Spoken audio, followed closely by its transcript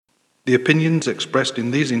The opinions expressed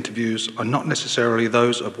in these interviews are not necessarily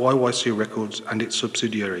those of YYC Records and its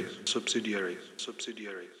subsidiaries.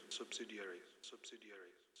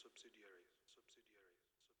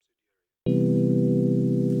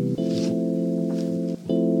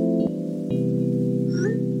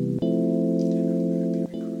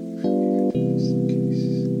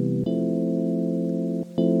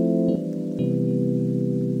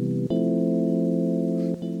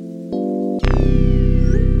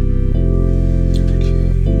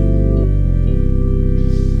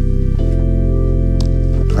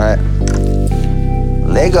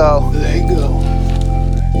 Lego.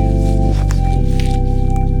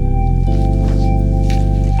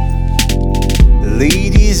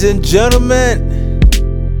 Ladies and gentlemen,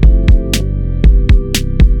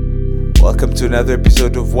 welcome to another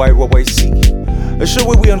episode of YYC, a show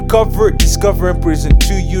where we uncover, discover, and present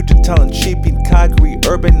to you the talent shaping Calgary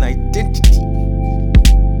urban identity.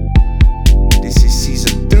 This is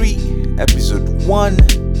season 3, episode 1.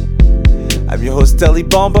 I'm your host, Telly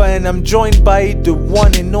Bomba, and I'm joined by the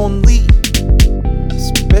one and only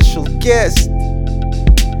special guest,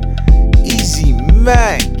 Easy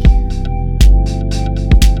Mac.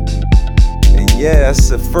 And yeah, that's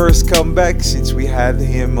the first comeback since we had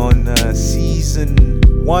him on season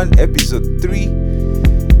 1, episode 3.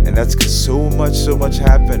 And that's because so much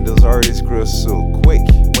happened. Those artists grew so quick.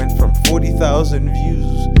 Went from 40,000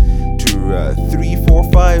 views to 3,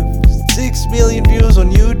 4, 5, 6 million views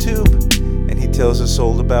on YouTube. And he tells us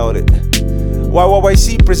all about it.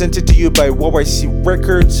 YYC presented to you by YYC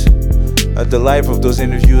Records. The live of those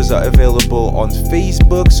interviews are available on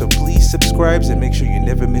Facebook, so please subscribe and make sure you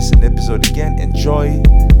never miss an episode again. Enjoy,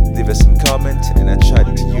 leave us some comments, and I'll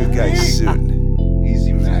chat to you guys soon.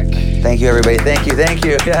 Easy Mac. Thank you, everybody. Thank you.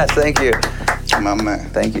 Yes, thank you. My man.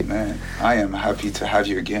 Thank you. Man, I am happy to have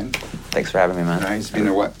you again. Thanks for having me, man. Right? It's been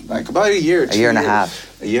about a year. A year and a half.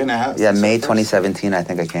 A year and a half? Yeah, May 2017, I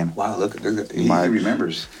think I came. Wow, look. He March.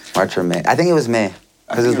 remembers. March or May. I think it was May.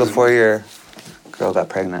 Because it was before your girl got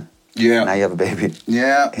pregnant. Yeah. Now you have a baby.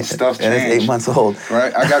 Yeah, stuff changed. And it's 8 months old.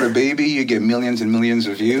 Right? I got a baby, you get millions and millions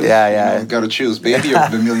of views. Yeah. You gotta choose, baby or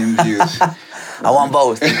the million views. I want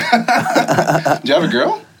both. Do you have a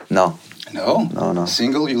girl? No. No?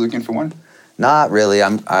 Single? You looking for one? Not really.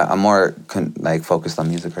 I'm more focused on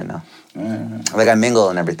music right now. Like I mingle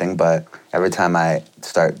and everything, but every time I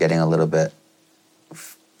start getting a little bit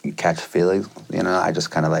catch feelings, I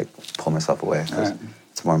just kind of pull myself away.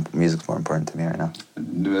 Music's more important to me right now.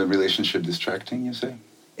 The relationship distracting, you say?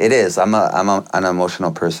 It is. I'm an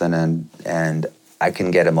emotional person, and I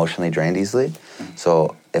can get emotionally drained easily. Mm-hmm.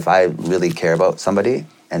 So if I really care about somebody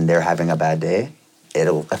and they're having a bad day,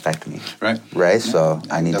 it'll affect me. Right. Yeah. So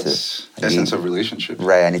I need That's essence of relationships.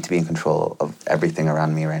 Right. I need to be in control of everything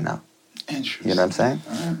around me right now. Interesting. You know what I'm saying?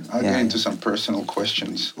 I'll get into some personal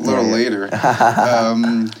questions a little later.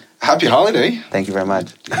 Happy holiday. Thank you very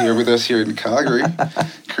much. Here with us here in Calgary.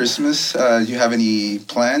 Christmas. Do you have any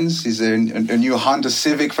plans? Is there a new Honda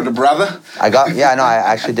Civic for the brother? I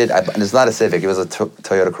actually did. It's not a Civic. It was a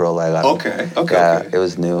Toyota Corolla I got. Okay. It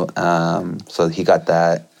was new. So he got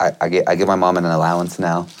that. I give my mom an allowance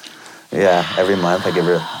now. Yeah, every month I give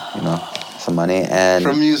her, some money. And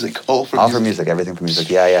from music. All for music. Everything for music.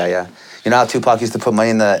 Yeah. You know how Tupac used to put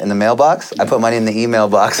money in the mailbox? I put money in the email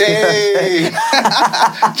box. Hey!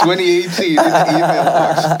 2018 in the email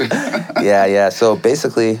box. Yeah. So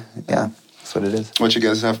basically, that's what it is. What you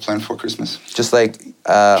guys have planned for Christmas? Just trying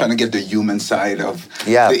to get the human side of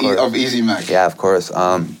Easy Mac. Yeah, of course.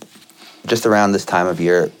 Just around this time of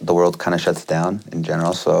year, the world kind of shuts down in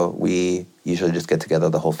general. So we usually just get together,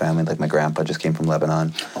 the whole family. Like my grandpa just came from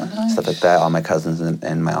Lebanon, stuff like that. All my cousins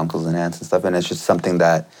and my uncles and aunts and stuff. And it's just something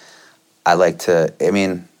that I like to,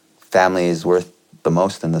 family is worth the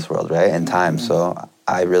most in this world, right? And time. So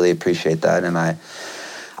I really appreciate that. And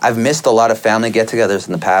I've missed a lot of family get-togethers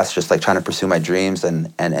in the past, just trying to pursue my dreams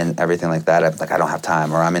and everything like that. I don't have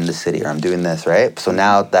time, or I'm in the city, or I'm doing this, right? So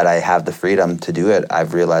now that I have the freedom to do it,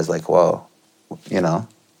 I've realized whoa,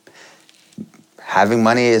 having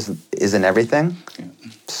money isn't everything. Yeah.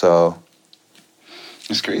 So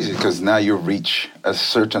it's crazy because now you reach a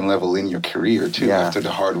certain level in your career too after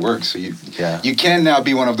the hard work. So you can now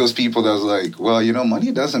be one of those people that's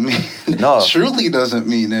money doesn't mean truly doesn't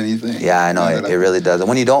mean anything. Yeah, I know it really doesn't.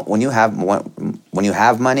 When you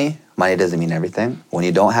have money doesn't mean everything. When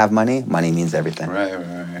you don't have money means everything. Right.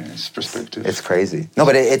 It's perspective. It's crazy. No,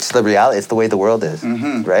 but it's the reality. It's the way the world is,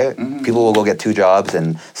 right? People will go get 2 jobs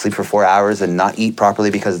and sleep for 4 hours and not eat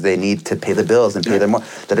properly because they need to pay the bills and pay their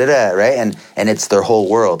right? And it's their whole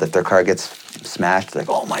world. If their car gets smashed, like,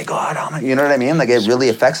 oh my God, you know what I mean? Like, it really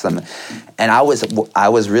affects them. And I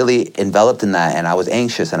was really enveloped in that, and I was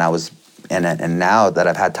anxious, and now that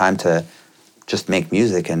I've had time to just make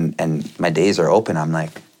music and my days are open, I'm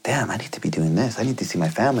like, damn, I need to be doing this. I need to see my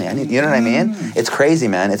family. You know what I mean? It's crazy,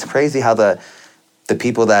 man. It's crazy how the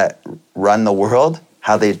people that run the world,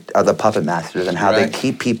 how they are the puppet masters and how they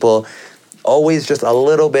keep people always just a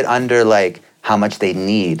little bit under, like, how much they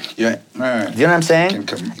need. Yeah. Right. Do you know what I'm saying?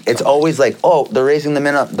 It's always like, oh, they're raising the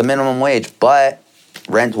minimum wage, but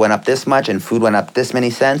rent went up this much and food went up this many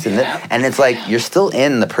cents, and it's like you're still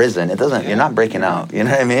in the prison. It doesn't. You're not breaking out. You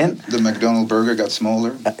know what I mean? The McDonald's burger got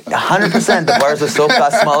smaller. 100%. The bars of soap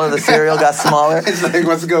got smaller. The cereal got smaller. It's like,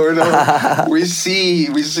 what's going on? we see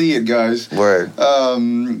it, guys. Word.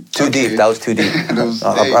 Too deep. That was too deep.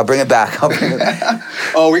 I'll bring it back.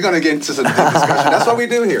 Oh, we're gonna get into some deep discussion. That's what we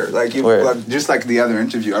do here. Like just like the other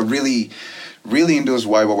interview. I really in those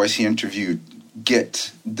YYC interview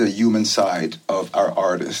get the human side of our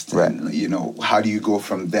artist, right? And, you know, how do you go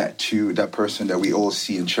from that to that person that we all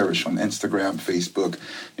see and cherish on Instagram, Facebook?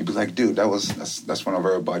 You'd be like, dude, that's one of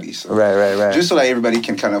our buddies. So, right. Just so that everybody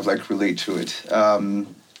can kind of like relate to it.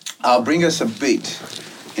 I'll bring us a bit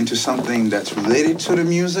into something that's related to the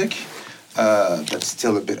music. That's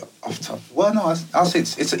still a bit off top. Well, no, I'll say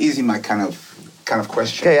it's an easy mic kind of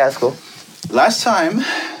question. Okay, yeah, that's cool. Last time,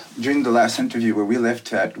 during the last interview, where we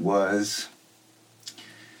left at was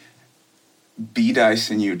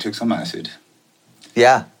B-Dice and you took some acid.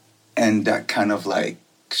 Yeah. And that kind of like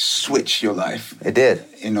switched your life. It did.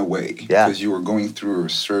 In a way. Yeah. Because you were going through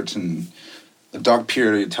a dark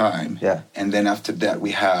period of time. Yeah. And then after that,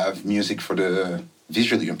 we have music for the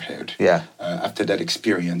visually impaired. Yeah. After that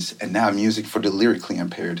experience. And now music for the lyrically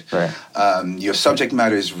impaired. Right. Your subject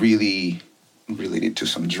matter is really related to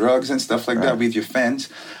some drugs and stuff like that with your fans.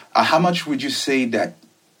 How much would you say that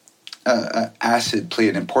acid played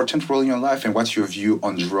an important role in your life, and what's your view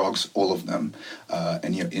on drugs, all of them,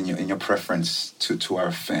 and in your preference to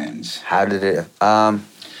our fans? How did it?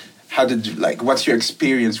 What's your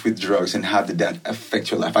experience with drugs, and how did that affect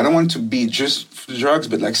your life? I don't want to be just drugs,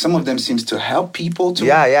 but like some of them seems to help people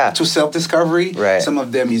to self-discovery. Right. Some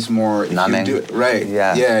of them is more numbing. If you do it right.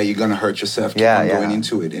 Yeah. You're gonna hurt yourself. Keep on going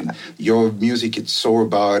into it, and your music, it's so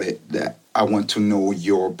about it that I want to know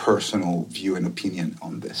your personal view and opinion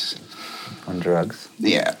on this. On drugs?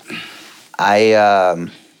 Yeah. I,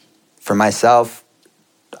 for myself,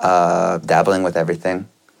 dabbling with everything,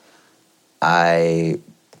 you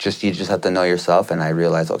just have to know yourself, and I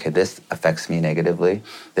realize, okay, this affects me negatively,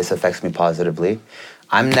 this affects me positively.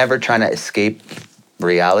 I'm never trying to escape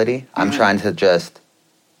reality. I'm trying to just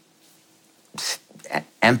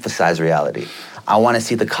emphasize reality. I want to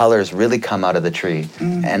see the colors really come out of the tree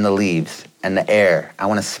and the leaves and the air. I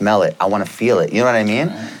want to smell it. I want to feel it. You know what I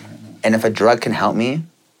mean? And if a drug can help me,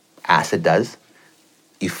 acid does.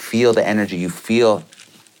 You feel the energy. You feel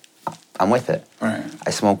I'm with it. Right. I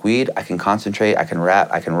smoke weed. I can concentrate. I can rap.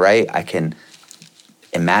 I can write. I can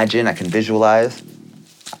imagine. I can visualize.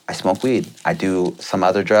 I smoke weed. I do some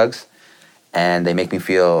other drugs, and they make me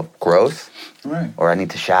feel gross. Right. Or I need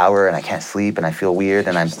to shower, and I can't sleep, and I feel weird,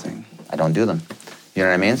 and I don't do them. You know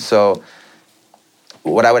what I mean? So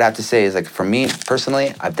what I would have to say is, like, for me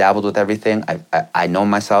personally, I've dabbled with everything. I know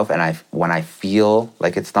myself, and when I feel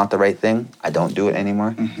like it's not the right thing, I don't do it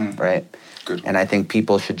anymore, right? Good. And I think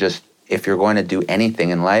people should just, if you're going to do anything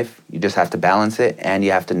in life, you just have to balance it, and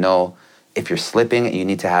you have to know if you're slipping, you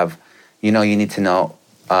need to know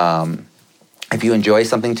if you enjoy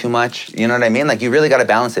something too much, you know what I mean? Like, you really got to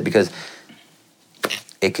balance it, because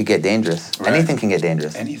it could get dangerous. Right. Anything can get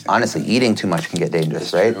dangerous. Anything. Honestly, eating too much can get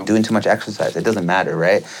dangerous, That's right? true. Doing too much exercise, it doesn't matter,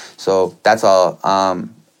 right? So that's all.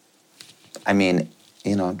 I mean,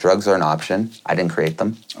 drugs are an option. I didn't create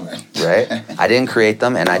them, right? I didn't create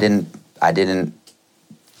them, and I didn't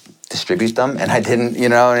distribute them, and I didn't, you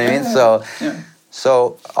know what I mean?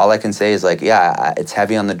 So all I can say is, like, it's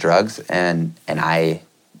heavy on the drugs, and I,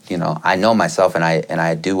 I know myself, and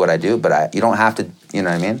I do what I do, but you don't have to, you know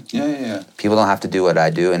what I mean? Yeah. People don't have to do what I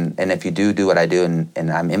do, and if you do what I do,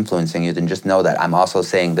 and I'm influencing you, then just know that I'm also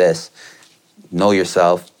saying this. Know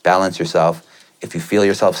yourself, balance yourself. If you feel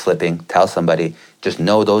yourself slipping, tell somebody. Just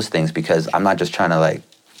know those things, because I'm not just trying to, like,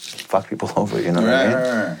 fuck people over, you know what I mean?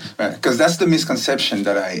 Right. Because that's the misconception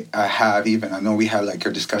that I have. Even I know we had like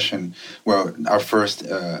a discussion. Well, our first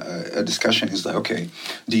a discussion is like, okay,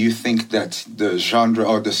 do you think that the genre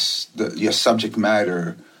or your subject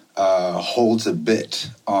matter holds a bit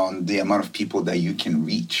on the amount of people that you can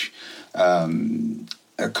reach.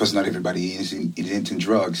 Because not everybody is into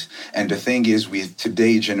drugs. And the thing is, with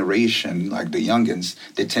today's generation, like the youngins,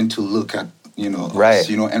 they tend to look at, us,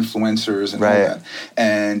 influencers and all that.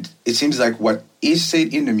 And it seems like what is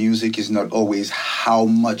said in the music is not always how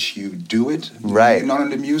much you do it. Right. Not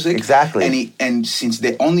in the music. Exactly. And since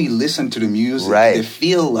they only listen to the music, they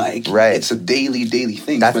feel like it's a daily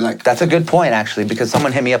thing. That's a good point, actually, because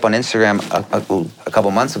someone hit me up on Instagram a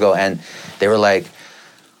couple months ago, and they were like,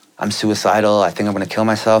 I'm suicidal, I think I'm going to kill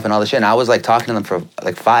myself and all this shit. And I was like talking to them for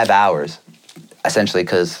like 5 hours, essentially,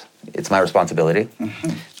 because it's my responsibility. Mm-hmm.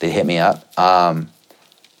 They hit me up. And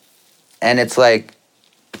it's like,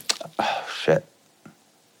 oh, shit.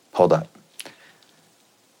 Hold up.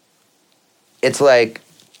 It's like,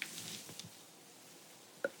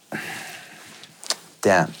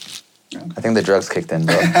 damn. I think the drugs kicked in,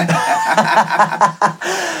 bro.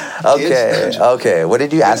 Okay. What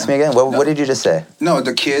did you ask me again? What did you just say? No,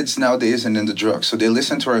 the kids nowadays and then the drugs. So they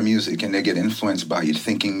listen to our music and they get influenced by it,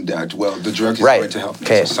 thinking that, well, the drug is going to help them.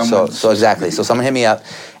 Okay, so exactly. So someone hit me up,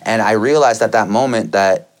 and I realized at that moment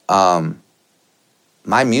that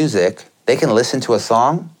my music, they can listen to a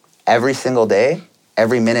song every single day,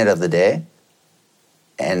 every minute of the day,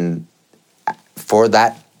 and for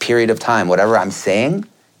that period of time, whatever I'm saying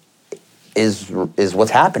is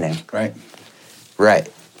what's happening. Right.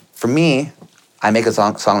 For me, I make a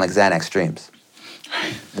song like Xanax Dreams.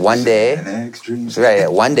 One day, Xanax Dreams. Right,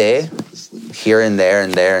 one day, here and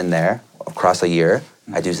there, across a year,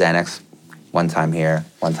 I do Xanax one time here,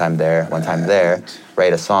 one time there, one time there,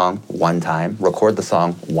 write a song one time, record the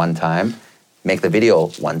song one time, make the video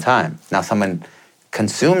one time. Now someone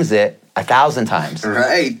consumes it 1,000 times.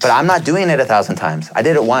 Right. But I'm not doing it 1,000 times. I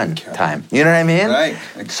did it one time. You know what I mean? Right.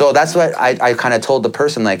 So that's what I kind of told the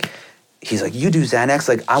person, like, he's like, you do Xanax?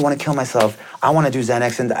 Like, I want to kill myself. I want to do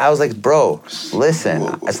Xanax. And I was like, bro, listen.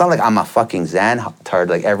 It's not like I'm a fucking Xan-tard.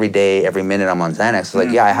 Like, every day, every minute I'm on Xanax. It's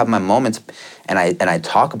like, yeah, I have my moments, and I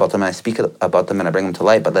talk about them, and I speak about them, and I bring them to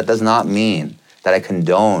light. But that does not mean that I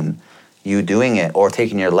condone you doing it or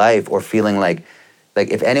taking your life or feeling like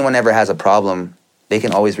if anyone ever has a problem, they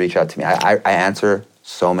can always reach out to me. I answer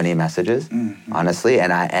so many messages, honestly,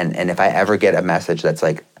 and if I ever get a message that's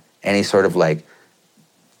like any sort of like,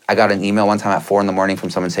 I got an email one time at 4 a.m. from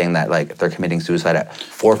someone saying that like they're committing suicide at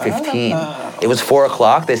 4:15. It was 4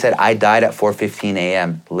 o'clock. They said I died at 4:15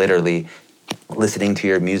 a.m. literally listening to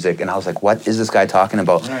your music, and I was like, what is this guy talking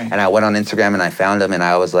about? Right. And I went on Instagram and I found him, and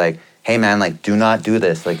I was like, hey man, like do not do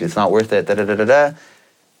this. Like it's not worth it. Da da da da da.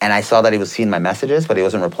 And I saw that he was seeing my messages, but he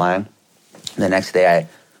wasn't replying. The next day I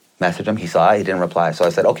messaged him, he saw it, he didn't reply. So I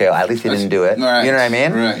said, okay, well, at least he didn't do it. Right. You know what I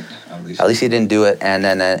mean? Right. At least he didn't do it. And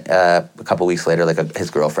then a couple weeks later, like his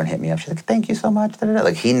girlfriend hit me up. She's like, thank you so much. Da, da, da.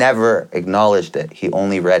 Like he never acknowledged it. He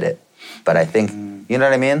only read it. But I think, you know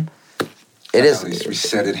what I mean? It is. At least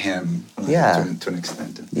resetted him to an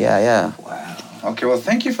extent. Yeah. Wow. Okay, well,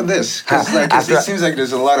 thank you for this. Because it seems like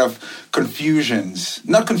there's a lot of confusions.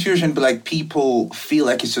 Not confusion, but like people feel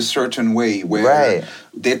like it's a certain way where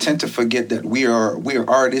they tend to forget that we are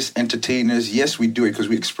artists, entertainers. Yes, we do it because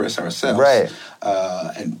we express ourselves. Right.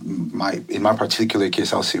 And in my particular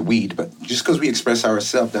case, I'll say weed. But just because we express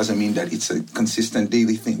ourselves doesn't mean that it's a consistent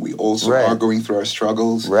daily thing. We also are going through our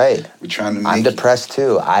struggles. Right. We're trying to make I'm depressed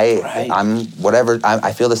too. I'm whatever.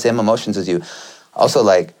 I feel the same emotions as you. Also,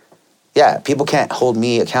 like, yeah, people can't hold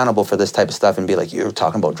me accountable for this type of stuff and be like, you're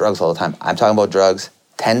talking about drugs all the time. I'm talking about drugs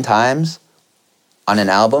 10 times on an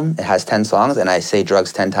album. It has 10 songs, and I say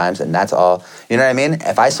drugs 10 times, and that's all. You know what I mean?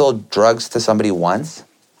 If I sold drugs to somebody once,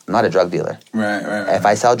 I'm not a drug dealer. Right. If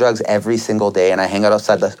I sell drugs every single day and I hang out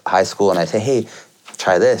outside the high school and I say, hey,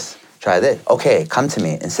 try this. Okay, come to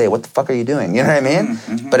me and say, what the fuck are you doing? You know what I mean?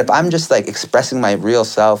 Mm-hmm. But if I'm just like expressing my real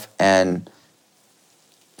self and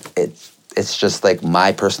it's just like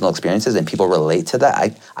my personal experiences and people relate to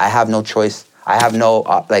that, I have no choice. I have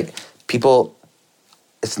no, people,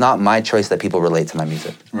 it's not my choice that people relate to my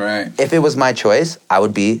music. Right. If it was my choice, I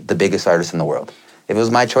would be the biggest artist in the world. If it was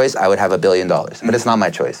my choice, I would have $1 billion. But it's not my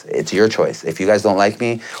choice. It's your choice. If you guys don't like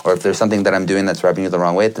me, or if there's something that I'm doing that's rubbing you the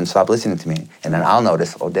wrong way, then stop listening to me. And then I'll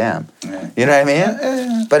notice, oh, damn. Yeah. You know what I mean?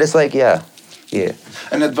 Yeah. But it's like, yeah.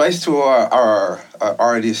 An advice to our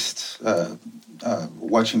artists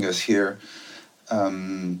watching us here.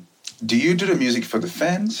 Do you do the music for the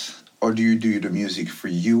fans, or do you do the music for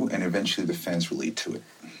you and eventually the fans relate to it?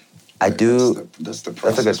 I do. That's the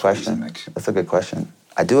process. That's a good question. That's a good question.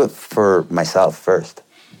 I do it for myself first,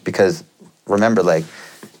 because remember, like,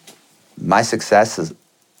 my success is,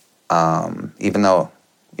 even though,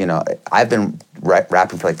 I've been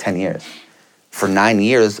rapping for like 10 years. for 9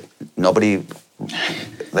 years, nobody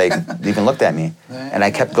like even looked at me, and I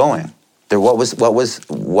kept going. What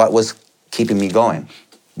was keeping me going?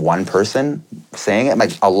 One person saying it.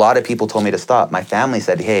 Like, a lot of people told me to stop. My family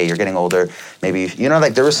said, "Hey, you're getting older. Maybe you know."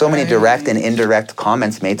 Like, there were so many direct and indirect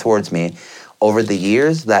comments made towards me over the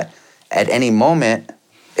years that at any moment,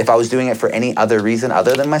 if I was doing it for any other reason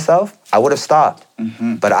other than myself, I would have stopped.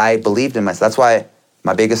 Mm-hmm. But I believed in myself. That's why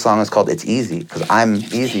my biggest song is called "It's Easy," because I'm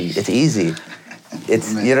easy. It's easy.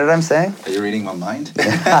 It's, you know what I'm saying? Are you reading my mind?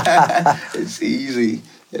 It's easy.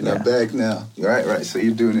 And I'm back now. Right. So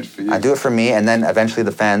you're doing it for you. I do it for me, and then eventually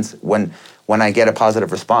the fans, when I get a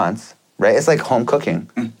positive response, right? It's like home cooking.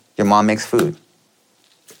 Your mom makes food.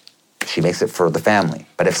 She makes it for the family.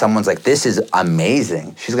 But if someone's like, "This is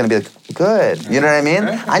amazing," she's going to be like, "Good." You know what I mean?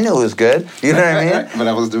 I knew it was good. You know what I mean? But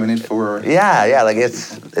I was doing it for... Yeah. Like,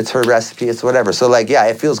 it's her recipe. It's whatever. So, like, yeah,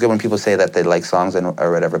 it feels good when people say that they like songs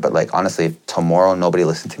or whatever. But, like, honestly, if tomorrow nobody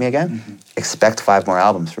listens to me again, expect 5 more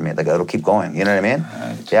albums from me. Like, it'll keep going. You know what I mean?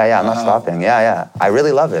 Right. Yeah, I'm not stopping. Yeah. I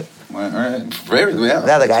really love it. All right. Very well.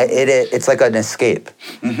 Yeah, like, it's like an escape.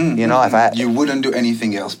 Mm-hmm. You know, if I... You wouldn't do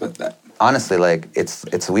anything else but that. Honestly, like,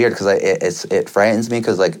 it's weird because it frightens me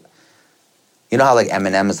because, like, you know how, like,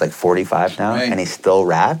 Eminem is, like, 45 now, and he still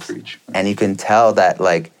raps? Preach. And you can tell that,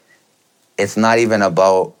 like, it's not even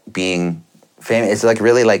about being famous. It's, like,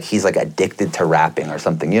 really, like, he's, like, addicted to rapping or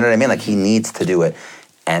something. You know what I mean? Like, he needs to do it.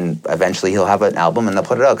 And eventually he'll have an album and they'll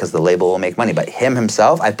put it out because the label will make money. But him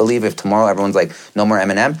himself, I believe if tomorrow everyone's like, no more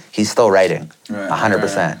Eminem, he's still writing.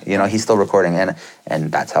 100%. You know, he's still recording.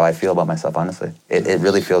 And that's how I feel about myself, honestly. It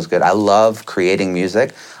really feels good. I love creating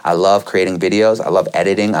music. I love creating videos. I love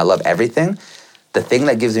editing. I love everything. The thing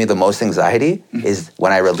that gives me the most anxiety is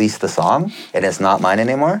when I release the song and it's not mine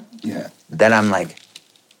anymore. Yeah. Then I'm like,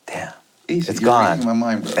 damn. Easy. It's You're gone. reading my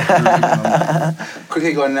mind, bro.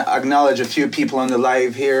 Quickly go and acknowledge a few people on the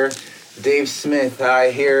live here. Dave Smith,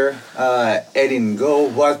 hi here. Edin Go,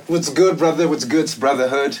 what's good, brother? What's good,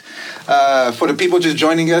 brotherhood? For the people just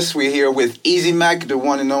joining us, we're here with Easy Mac, the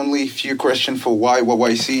one and only. Few questions for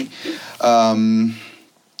YYC.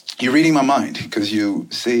 You're reading my mind because you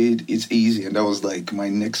said it's easy, and that was like my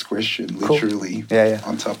next question, literally. Cool. Yeah.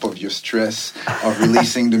 On top of your stress of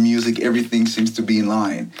releasing the music, everything seems to be in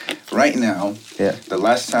line. Right now, the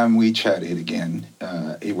last time we chatted again,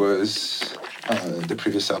 it was the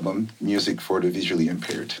previous album, Music for the Visually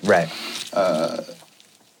Impaired. Right.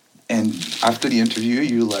 And after the interview,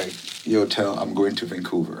 you're like, "Yo, I'm going to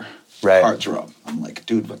Vancouver." Right. Heart drop. I'm like,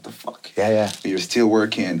 dude, what the fuck? Yeah. But you're still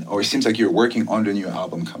working, or it seems like you're working on the new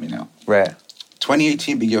album coming out. Right.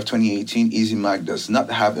 2018, beginning of 2018, Easy Mac does not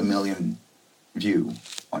have 1 million view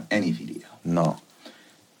on any video. No.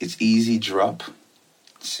 It's Easy drop,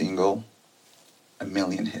 single, 1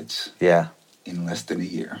 million hits. Yeah. In less than a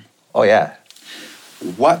year. Oh, yeah.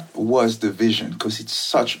 What was the vision? Because it's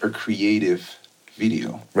such a creative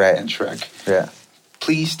video and track. Yeah.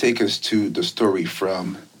 Please take us to the story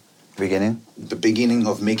from... The beginning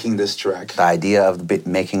of making this track. The idea of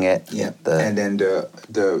making it. Yeah. And then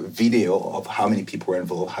the video of how many people were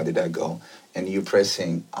involved, how did that go? And you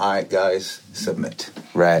pressing, "All right, guys, submit."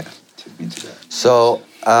 Right. Take me to that. So,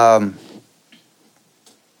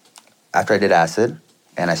 after I did acid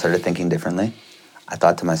and I started thinking differently, I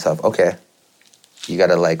thought to myself, okay, you got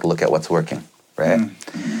to, like, look at what's working, right?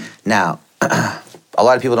 Mm-hmm. Now, a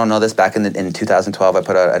lot of people don't know this. Back in 2012, I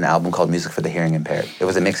put out an album called Music for the Hearing Impaired. It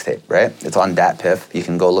was a mixtape, right? It's on DatPiff. You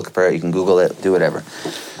can go look for it. You can Google it. Do whatever.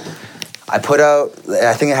 I put out,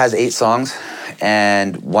 I think it has 8 songs,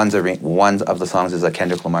 and one of the songs is a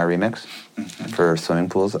Kendrick Lamar remix for Swimming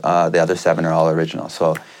Pools. The other 7 are all original.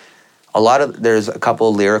 So there's a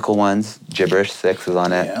couple lyrical ones. Gibberish 6 is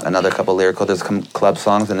on it. Yeah. Another couple lyrical. There's some club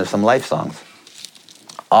songs, and there's some life songs.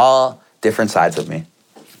 All different sides of me.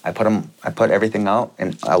 I put everything out,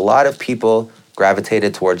 and a lot of people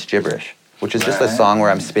gravitated towards Gibberish, which is just a song where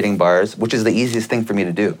I'm spitting bars, which is the easiest thing for me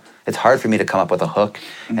to do. It's hard for me to come up with a hook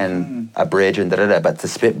and a bridge and da-da-da, but to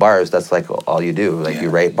spit bars, that's like all you do. Like, you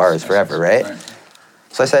write bars forever, right?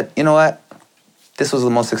 So I said, you know what? This was the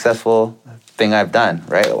most successful thing I've done,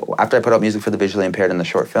 right? After I put out Music for the Visually Impaired in the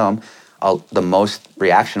short film, the most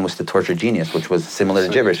reaction was to Tortured Genius, which was similar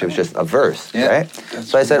to Gibberish. It was just a verse, right?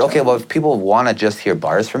 So I said, okay, well, if people want to just hear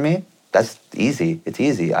bars from me, that's easy. It's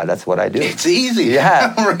easy. That's what I do. It's easy.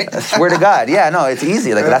 Yeah. I swear to God. Yeah, no, it's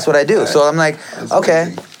easy. Like, that's what I do. So I'm like,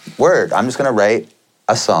 okay, word. I'm just going to write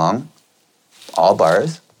a song, all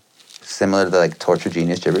bars, similar to, like, Tortured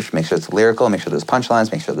Genius, Gibberish. Make sure it's lyrical, make sure there's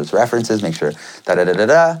punchlines, make sure there's references, make sure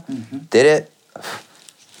da-da-da-da-da. Did it.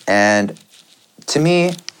 And to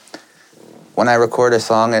me, when I record a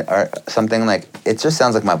song or something, like, it just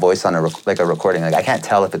sounds like my voice on a recording. Like, I can't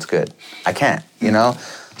tell if it's good. I can't, you know?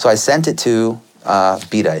 So I sent it to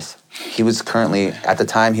Beat Ice. He was currently, at the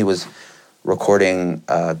time, he was recording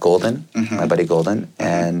Golden, my buddy Golden,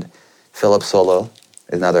 and Philip Solo,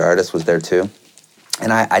 another artist, was there too.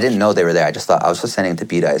 And I didn't know they were there. I was just sending it to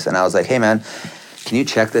Beat Ice. And I was like, hey, man, can you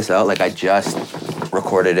check this out? Like, I just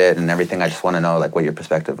recorded it and everything. I just want to know, like, what your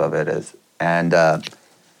perspective of it is. And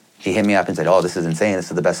he hit me up and said, oh, this is insane. This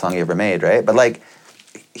is the best song you ever made, right? But, like,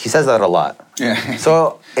 he says that a lot. Yeah.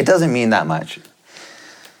 So it doesn't mean that much.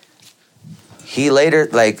 He later,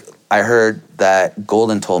 like, I heard that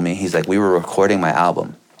Golden told me, he's like, we were recording my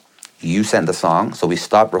album. You sent the song, so we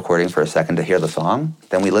stopped recording for a second to hear the song.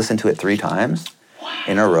 Then we listened to it 3 times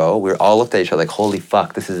in a row. We all looked at each other like, holy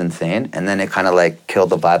fuck, this is insane. And then it kind of like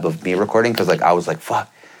killed the vibe of me recording, because like I was like, fuck,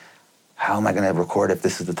 how am I going to record if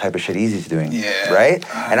this is the type of shit Eazy's doing? Yeah. Right?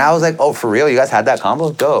 And I was like, oh, for real? You guys had that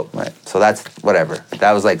combo? Dope. Right. So that's whatever.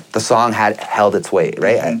 That was like, the song had held its weight,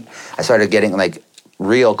 right? I started getting like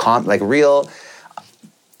real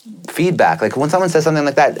feedback. Like when someone says something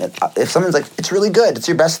like that, if someone's like, it's really good, it's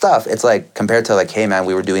your best stuff, it's like compared to like, hey man,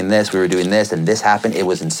 we were doing this and this happened, it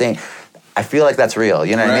was insane. I feel like that's real,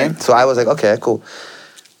 you know what I mean? So I was like, okay, cool.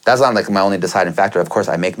 That's not like my only deciding factor. Of course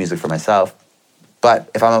I make music for myself, but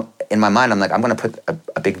if I'm in my mind, I'm like, I'm gonna put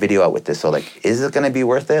a big video out with this, so like, is it gonna be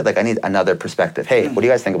worth it? Like I need another perspective. Hey, what do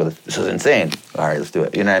you guys think about this? This is insane. All right, let's do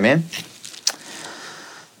it. You know what I mean?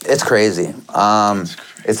 It's crazy.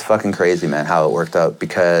 It's fucking crazy, man, how it worked out,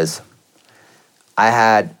 because I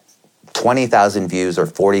had 20,000 views or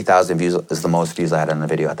 40,000 views is the most views I had on a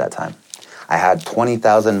video at that time. I had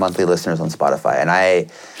 20,000 monthly listeners on Spotify, and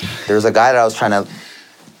there was a guy that I was trying to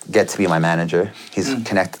get to be my manager. He's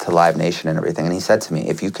connected to Live Nation and everything, and he said to me,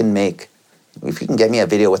 if you can get me a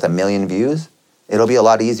video with 1 million views, it'll be a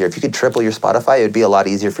lot easier. If you could triple your Spotify, it would be a lot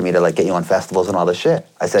easier for me to like get you on festivals and all this shit.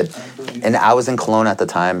 I said, and I was in Kelowna at the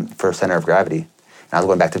time for Center of Gravity. And I was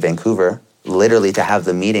going back to Vancouver, literally to have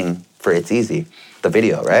the meeting for It's Easy, the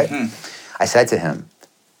video, right? I said to him,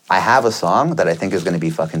 I have a song that I think is going to be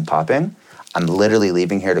fucking popping. I'm literally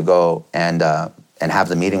leaving here to go and have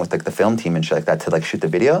the meeting with like the film team and shit like that to like shoot the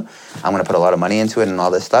video. I'm going to put a lot of money into it and all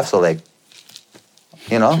this stuff. So like,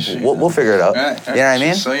 you know, we'll figure it out. Right. You know what I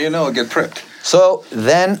mean? So you know, get prepped. So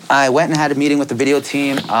then I went and had a meeting with the video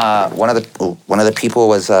team. One of the people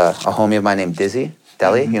was a homie of mine named Dizzy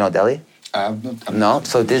Deli. You know Deli? No.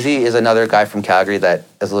 So Dizzy is another guy from Calgary that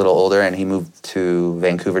is a little older, and he moved to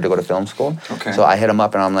Vancouver to go to film school. Okay. So I hit him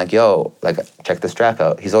up and I'm like, yo, like, check this track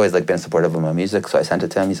out. He's always like been supportive of my music, so I sent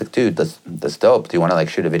it to him. He's like, dude, that's dope. Do you want to like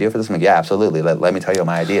shoot a video for this? I'm like, yeah, absolutely. Let me tell you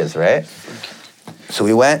my ideas, right? So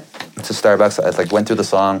we went to Starbucks. I like went through the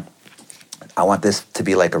song. I want this to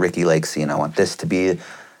be like a Ricky Lake scene. I want this to be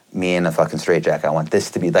me in a fucking straitjacket. I want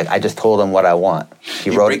this to be like, I just told him what I want.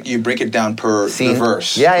 You break it down per scene. The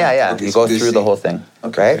verse. Yeah. You go through the whole thing,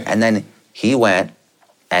 okay. Right? And then he went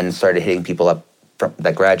and started hitting people up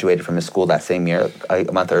that graduated from his school that same year, a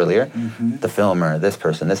month earlier. The filmer, this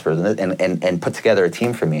person, and put together a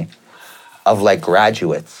team for me of like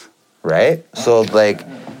graduates, right? So like,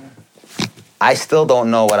 I still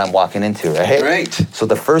don't know what I'm walking into, right? Right. So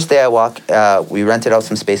the first day we rented out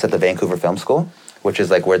some space at the Vancouver Film School, which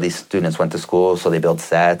is like where these students went to school. So they build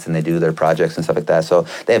sets and they do their projects and stuff like that. So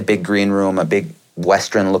they have a big green room, a big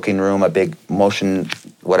Western looking room, a big motion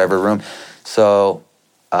whatever room. So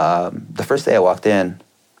the first day I walked in,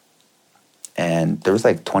 and there was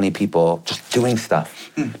like 20 people just doing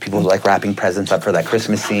stuff. People like wrapping presents up for that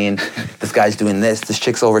Christmas scene. This guy's doing this. This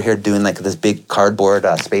chick's over here doing like this big cardboard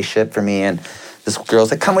spaceship for me. And this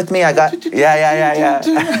girl's like, come with me. I got, yeah.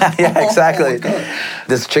 Yeah, exactly.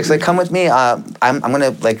 This chick's like, come with me. I'm going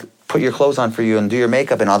to like put your clothes on for you and do your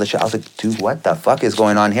makeup and all this shit. I was like, dude, what the fuck is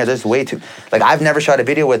going on here? There's way too, like, I've never shot a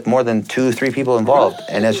video with more than 2-3 people involved.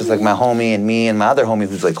 And it's just like my homie and me and my other homie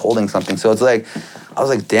who's like holding something. So it's like, I was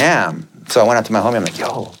like, damn. So I went up to my homie, I'm like,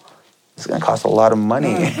 yo, this is gonna cost a lot of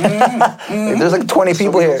money. Like, there's like 20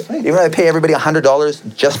 people here. Even though I pay everybody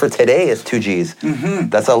 $100 just for today, it's 2 G's.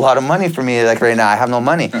 That's a lot of money for me, like right now, I have no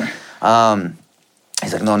money.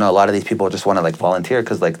 He's like, no, a lot of these people just wanna like volunteer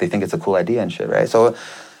because like they think it's a cool idea and shit, right? So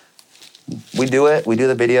we do it, we do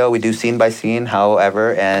the video, we do scene by scene,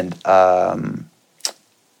 however, and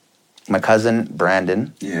my cousin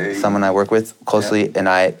Brandon, someone I work with closely, and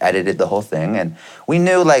I edited the whole thing. And we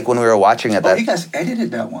knew, like, when we were watching it, that you guys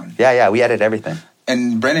edited that one. Yeah, we edited everything.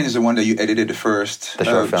 And Brandon is the one that you edited the first the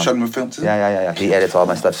short film too? Yeah. He edits all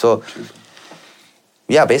my stuff. So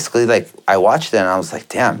yeah, basically, like, I watched it and I was like,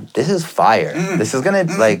 damn, this is fire. This is gonna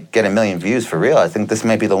like get 1 million views for real. I think this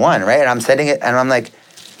might be the one, right? And I'm setting it and I'm like,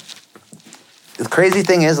 the crazy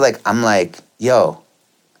thing is, like, I'm like, yo,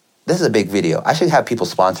 this is a big video. I should have people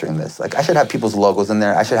sponsoring this. Like, I should have people's logos in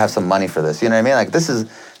there. I should have some money for this. You know what I mean? Like, this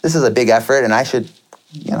is a big effort, and I should,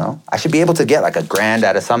 you know, I should be able to get like $1,000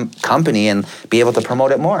 out of some company and be able to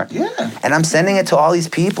promote it more. Yeah. And I'm sending it to all these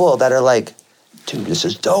people that are like, dude, this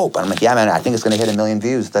is dope. And I'm like, yeah, man, I think it's gonna hit 1 million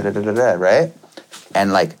views, right?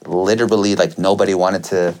 And like, literally, like, nobody wanted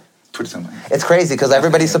to put something. It's crazy because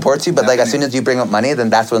everybody supports you, but like, as soon as you bring up money, then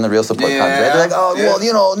that's when the real support comes, right? They're like, oh, well,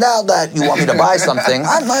 you know, now that you want me to buy something,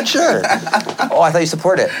 I'm not sure. Oh, I thought you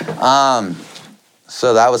support it.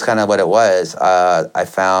 So that was kind of what it was. I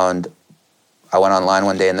went online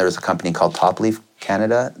one day and there was a company called Top Leaf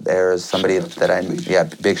Canada. There's somebody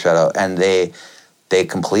that big shout out. And they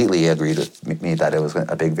completely agreed with me that it was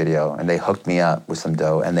a big video. And they hooked me up with some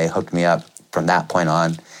dough. And they hooked me up from that point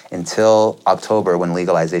on until October when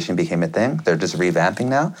legalization became a thing. They're just revamping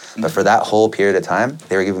now. But for that whole period of time,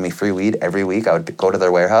 they were giving me free weed every week. I would go to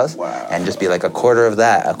their warehouse and just be like, a quarter of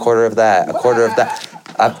that, a quarter of that, a quarter of that,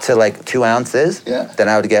 up to like 2 ounces. Yeah. Then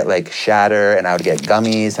I would get like shatter, and I would get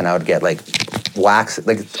gummies, and I would get like wax,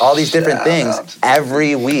 like all these different things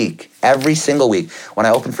every week, every single week. When I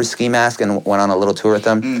opened for Ski Mask and went on a little tour with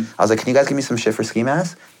them, I was like, can you guys give me some shit for Ski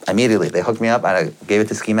Mask? Immediately, they hooked me up, and I gave it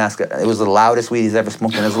to Ski Mask. It was the loudest weed he's ever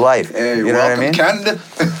smoked in his life. Hey, you know what I mean? Canada.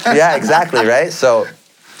 Yeah, exactly, right? So,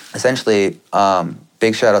 essentially,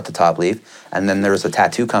 big shout out to Top Leaf. And then there was a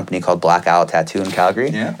tattoo company called Black Owl Tattoo in Calgary.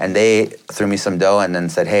 Yeah. And they threw me some dough and then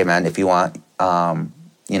said, hey, man, if you want,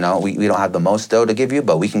 you know, we don't have the most dough to give you,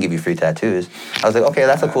 but we can give you free tattoos. I was like, okay,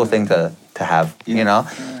 that's a cool thing to have, you know?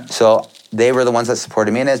 Yeah. So they were the ones that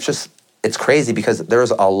supported me, and it's crazy because there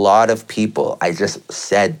was a lot of people. I just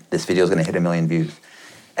said this video is going to hit 1 million views.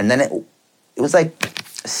 And then it was like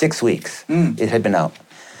 6 weeks it had been out.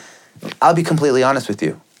 I'll be completely honest with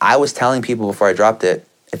you. I was telling people before I dropped it,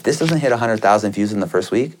 if this doesn't hit 100,000 views in the first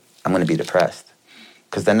week, I'm going to be depressed.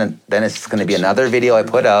 Because then it's going to be another video I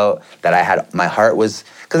put out that I had, my heart was,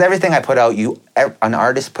 because everything I put out, an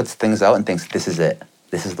artist puts things out and thinks, this is it.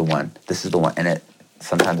 This is the one. This is the one. And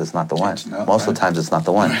sometimes it's not the one. Most of the times it's not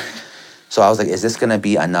the one. So I was like, is this going to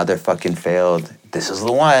be another fucking failed, this is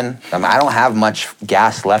the one? I mean, I don't have much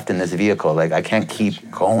gas left in this vehicle. Like, I can't keep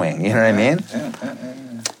going. You know what I mean?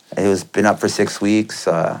 It was been up for 6 weeks.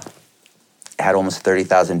 It had almost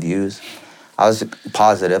 30,000 views. I was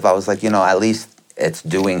positive. I was like, you know, at least it's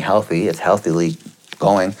doing healthy. It's healthily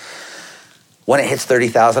going. When it hits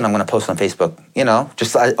 30,000, I'm going to post on Facebook. You know,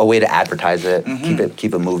 just a way to advertise it,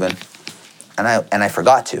 keep it moving. And I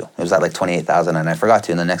forgot to. It was at like 28,000, and I forgot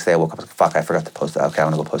to. And the next day I woke up, I was like, fuck, I forgot to post it. Okay,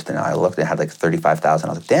 I'm gonna go post it now. I looked, and it had like 35,000.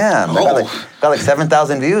 I was like, damn, I got like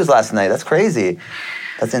 7,000 views last night. That's crazy.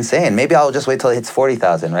 That's insane. Maybe I'll just wait till it hits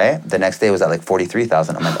 40,000, right? The next day it was at like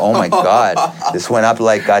 43,000. I'm like, oh my God, this went up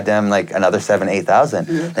like goddamn like another 7,000, 8,000.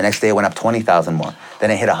 Yeah. The next day it went up 20,000 more.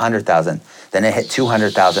 Then it hit 100,000. Then it hit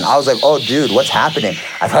 200,000. I was like, oh dude, what's happening?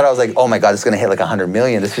 I thought I was like, oh my God, it's gonna hit like 100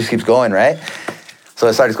 million. This just keeps going, right? So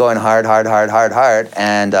it started going hard,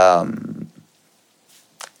 and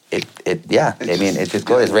it just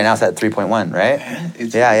goes. Right now it's at 3.1, right?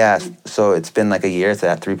 Yeah. So it's been like a year. It's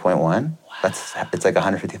at 3.1. Wow. It's like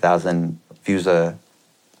 150,000 views a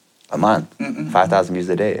month, 5,000 views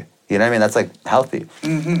a day. You know what I mean? That's like healthy.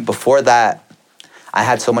 Before that, I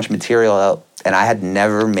had so much material out, and I had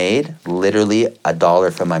never made literally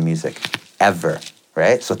 $1 from my music, ever,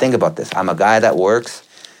 right? So think about this. I'm a guy that works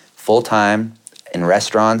full-time in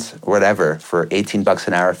restaurants, whatever, for $18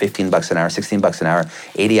 an hour, $15 an hour, $16 an hour,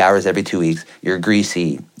 80 hours every 2 weeks. You're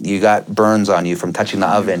greasy. You got burns on you from touching the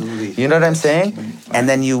oven. You know what I'm saying? And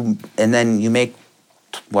then you make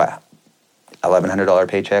what? $1,100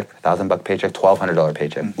 paycheck, $1,000 paycheck, $1,200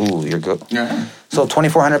 paycheck. Ooh, you're good. Yeah. So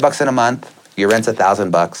 $2,400 in a month. Your rent's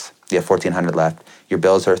 $1,000. You have $1,400 left. Your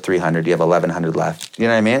bills are $300. You have $1,100 left. You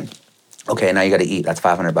know what I mean? Okay, now you got to eat. That's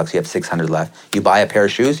 $500. You have $600 left. You buy a pair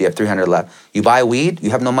of shoes. You have $300 left. You buy weed.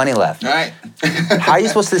 You have no money left. Right. How are you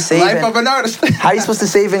supposed to save? Life of an artist. How are you supposed to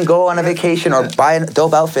save and go on a vacation or buy a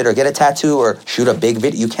dope outfit or get a tattoo or shoot a big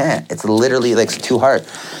video? You can't. It's literally like too hard.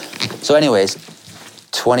 So, anyways,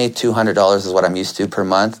 $2,200 is what I'm used to per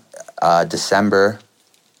month. December,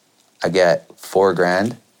 I get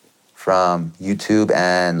 $4,000 from YouTube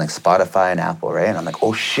and like Spotify and Apple, right? And I'm like,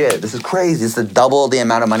 oh shit, this is crazy. This is double the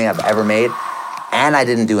amount of money I've ever made. And I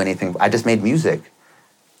didn't do anything. I just made music.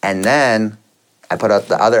 And then I put out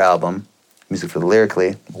the other album, Music for the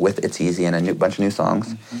Lyrically, with It's Easy and a bunch of new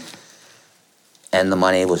songs. And the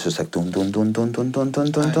money was just like, dun, dun, dun, dun, dun, dun,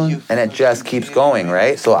 dun, dun, dun. And it just keeps going,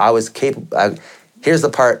 right? So I was capable. Here's the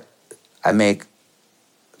part, I make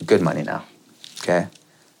good money now, okay?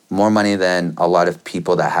 more money than a lot of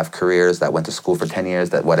people that have careers that went to school for 10 years,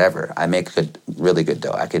 that whatever. I make really good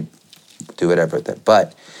dough. I could do whatever with it.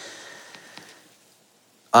 But,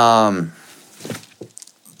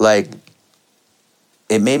 like,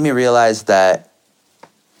 it made me realize that,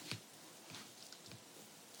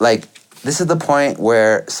 like, this is the point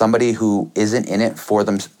where somebody who isn't in it for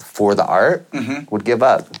the art would give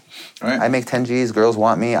up. Right. I make 10 G's, girls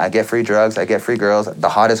want me, I get free drugs, I get free girls, the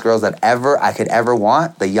hottest girls that I could ever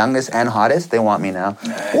want, the youngest and hottest, they want me now.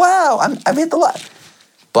 Nice. Wow, I've hit the lot.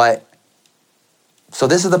 But, so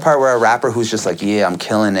this is the part where a rapper who's just like, yeah, I'm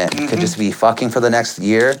killing it, could just be fucking for the next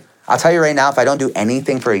year. I'll tell you right now, if I don't do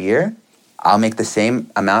anything for a year, I'll make the same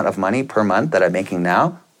amount of money per month that I'm making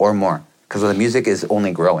now or more. Because the music is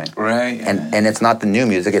only growing. Right. And it's not the new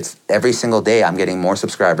music. It's every single day I'm getting more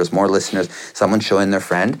subscribers, more listeners, someone showing their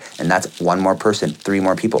friend, and that's one more person, 3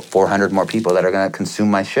 more people, 400 more people that are going to consume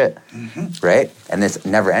my shit. Right? And it's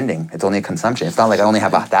never ending. It's only a consumption. It's not like I only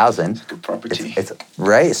have 1,000. It's good property. It's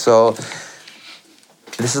right? So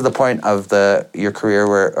this is the point of your career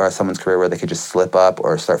or someone's career where they could just slip up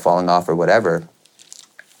or start falling off or whatever.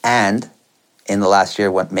 And in the last year,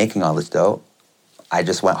 making all this dough, I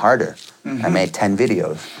just went harder. I made 10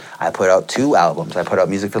 videos. I put out 2 albums. I put out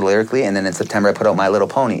Music for the Lyrically, and then in September I put out My Little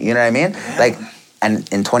Pony. You know what I mean? Yeah. Like, and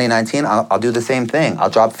in 2019 I'll do the same thing.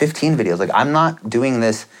 I'll drop 15 videos. Like, I'm not doing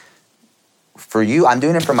this for you. I'm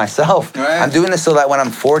doing it for myself. Right. I'm doing this so that when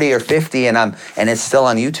I'm 40 or 50 and it's still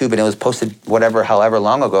on YouTube and it was posted however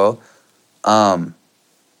long ago,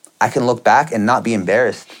 I can look back and not be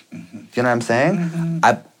embarrassed. You know what I'm saying?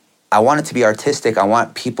 I want it to be artistic. I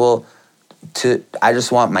want people I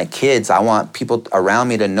just want my kids, I want people around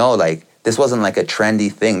me to know, like, this wasn't like a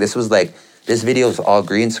trendy thing. This was like, this video is all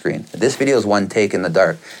green screen. This video is one take in the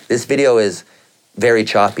dark. This video is very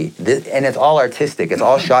choppy. And it's all artistic. It's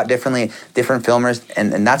all shot differently, different filmers.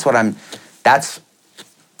 And that's what that's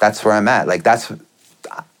where I'm at. Like, that's,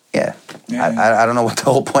 yeah. I don't know what the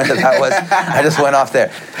whole point of that was. I just went off there.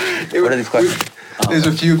 What are these questions? There's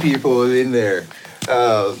a few people in there.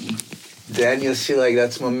 Daniel Silag,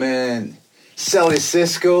 that's my man. Sally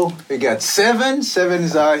Cisco. We got Seven. Seven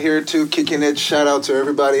is out here too, kicking it. Shout out to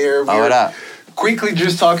everybody here. What up? Quickly,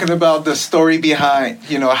 just talking about the story behind,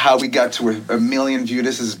 how we got to a million views.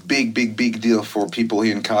 This is big deal for people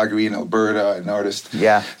here in Calgary and Alberta and artists.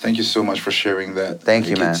 Yeah. Thank you so much for sharing that. Thank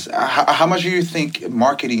you, man. How much do you think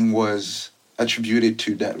marketing was attributed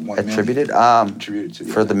to that 1 million? Attributed to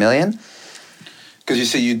for the million? Because you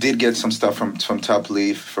say you did get some stuff from Top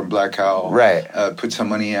Leaf, from Black Owl. Right. Put some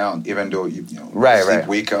money out, even though right.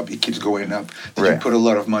 Wake Up, it keeps going up. Did you put a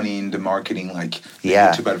lot of money in the marketing, like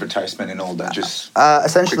YouTube advertisement and all that? Just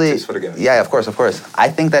essentially, for the guys. Yeah, of course. I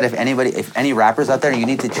think that if any rappers out there, you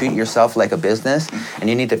need to treat yourself like a business, and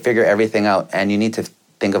you need to figure everything out, and you need to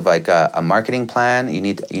think of like a marketing plan. You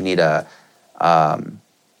need like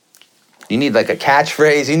a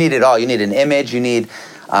catchphrase. You need it all. You need an image. You need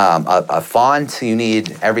a font, you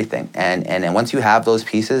need everything. And once you have those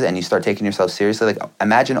pieces and you start taking yourself seriously, like,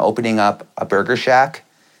 imagine opening up a burger shack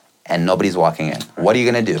and nobody's walking in. What are you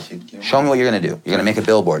gonna do? Show me what you're gonna do. You're gonna make a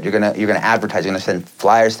billboard. You're gonna advertise. You're gonna send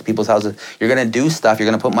flyers to people's houses. You're gonna do stuff. You're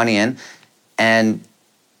gonna put money in, and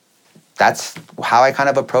that's how I kind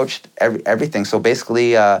of approached everything. So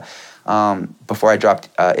basically, before I dropped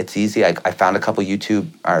It's Easy, I found a couple I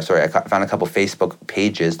found a couple Facebook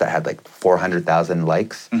pages that had like 400,000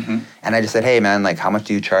 likes, and I just said, hey man, like, how much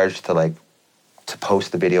do you charge to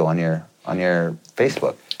post the video on your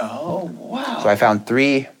Facebook? Oh wow! So I found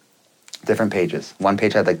 3 different pages. One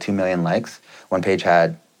page had like 2 million likes. One page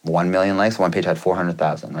had 1 million likes. One page had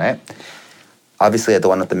 400,000. Right? Obviously, at the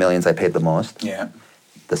one with the millions, I paid the most. Yeah.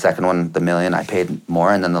 The second one, the million, I paid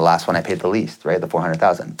more, and then the last one, I paid the least, right? The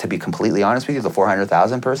 400,000. To be completely honest with you, the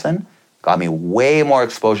 400,000 person got me way more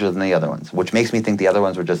exposure than the other ones, which makes me think the other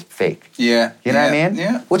ones were just fake. Yeah. You know what I mean?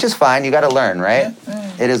 Yeah. Which is fine. You got to learn, right?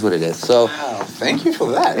 Yeah. It is what it is. So. Wow. Thank you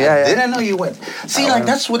for that. Yeah. I didn't know you went. See,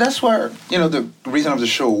 that's where the reason of the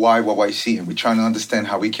show, why YYC, and we're trying to understand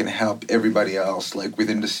how we can help everybody else, like,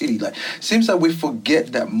 within the city. Like, seems like we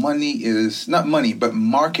forget that money is not money, but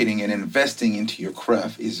marketing and investing into your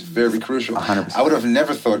craft is very crucial. 100%. I would have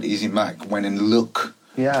never thought Easy Mac went and look.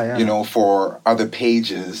 Yeah. For other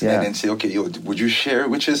pages, and then say, okay, would you share?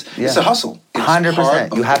 Which is, it's a hustle.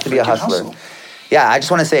 100%. You have to be a hustler. Yeah, I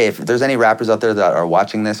just want to say, if there's any rappers out there that are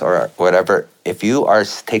watching this or whatever, if you are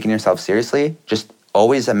taking yourself seriously, just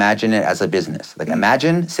always imagine it as a business. Like,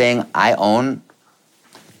 imagine saying I'm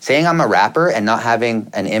a rapper and not having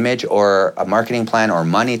an image or a marketing plan or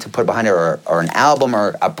money to put behind it or an album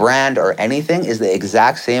or a brand or anything is the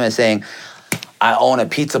exact same as saying, I own a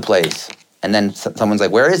pizza place. And then someone's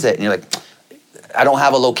like, where is it? And you're like, I don't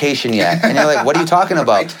have a location yet. And you're like, what are you talking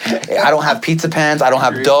about? I don't have pizza pans. I don't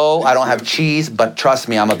have dough. I don't have cheese. But trust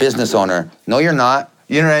me, I'm a business owner. No, you're not.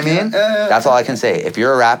 You know what I mean? That's all I can say. If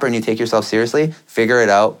you're a rapper and you take yourself seriously, figure it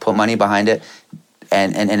out, put money behind it.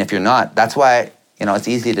 And if you're not, that's why, you know, it's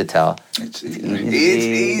easy to tell. It's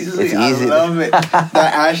easy. I love it.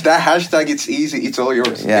 that hashtag, it's easy. It's all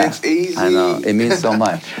yours. Yeah, it's easy. I know. It means so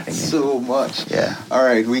much. So much. Yeah. All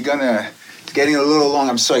right, it's getting a little long.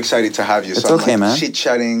 I'm so excited to have you. It's so okay, man.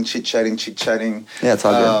 Chit-chatting. Yeah, it's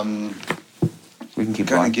all good. We can keep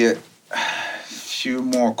going. Gonna get a few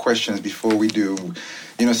more questions before we do.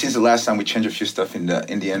 You know, since the last time we changed a few stuff in the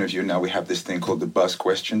interview, now we have this thing called the buzz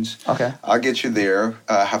questions. Okay. I'll get you there.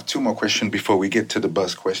 I have two more questions before we get to the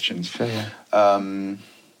buzz questions. Sure, yeah. I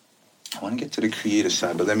want to get to the creative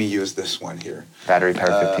side, but let me use this one here. Battery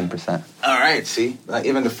power 15%. All right, see? Like,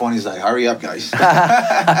 even the phone is like, hurry up, guys.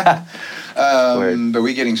 But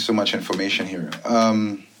we're getting so much information here.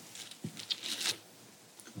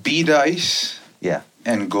 B-Dice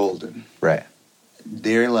and Golden. Right.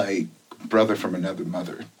 They're like brother from another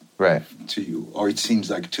mother. Right. To you. Or it seems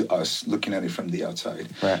like to us, looking at it from the outside.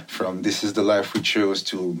 Right. From This Is the Life We Chose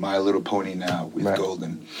to My Little Pony now with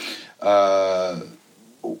Golden.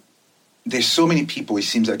 There's so many people, it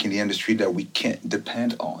seems like, in the industry that we can't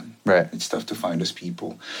depend on. Right. It's tough to find those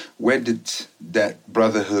people. Where did that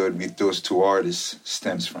brotherhood with those two artists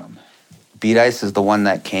stems from? B-Dice is the one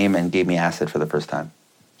that came and gave me acid for the first time.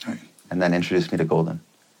 Right. And then introduced me to Golden.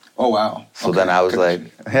 Oh, wow. So then I was like,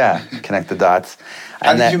 connect the dots.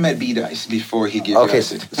 How did you met B-Dice before he gave you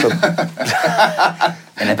acid? So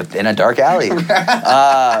in a dark alley.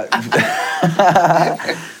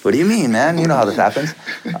 What do you mean, man? You know how this happens.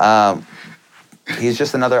 He's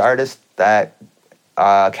just another artist that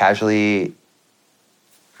casually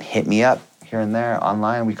hit me up here and there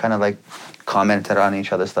online. We kind of like commented on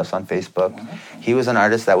each other's stuff on Facebook. He was an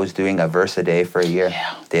artist that was doing a verse a day for a year,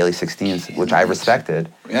 daily 16s, which I respected.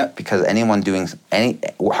 Yeah. Because anyone doing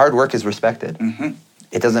hard work is respected. Mm-hmm.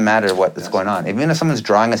 It doesn't matter what's going on. Even if someone's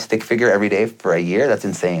drawing a stick figure every day for a year, that's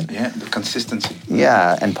insane. Yeah, the consistency.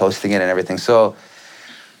 Yeah, and posting it and everything. So,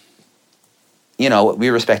 you know, we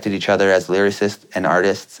respected each other as lyricists and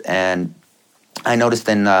artists. And I noticed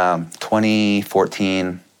in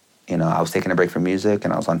 2014, you know, I was taking a break from music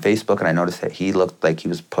and I was on Facebook and I noticed that he looked like he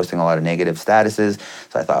was posting a lot of negative statuses.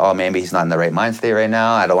 So I thought, oh, maybe he's not in the right mind state right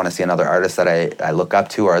now. I don't want to see another artist that I look up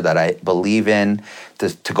to or that I believe in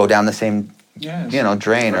to go down the same,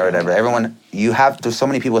 drain or whatever. There's so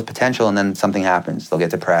many people with potential and then something happens. They'll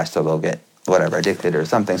get depressed or they'll get whatever, addicted or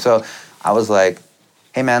something. So I was like,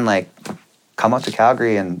 hey man, like come up to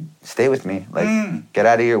Calgary and stay with me. Like get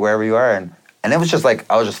out of here wherever you are. And it was just like,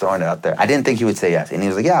 I was just throwing it out there. I didn't think he would say yes. And he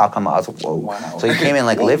was like, yeah, I'll come out. I was like, whoa. Wow. So he came and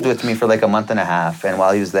lived with me for like a month and a half. And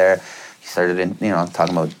while he was there, he started,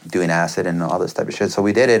 talking about doing acid and all this type of shit. So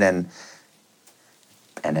we did it and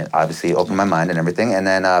it obviously opened my mind and everything. And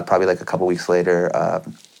then probably like a couple weeks later,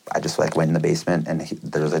 I just like went in the basement and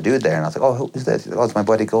there was a dude there. And I was like, oh, who's this? Like, oh, it's my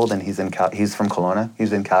buddy Golden. He's from Kelowna.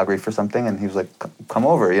 He's in Calgary for something. And he was like, come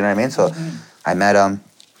over, you know what I mean? So I met him.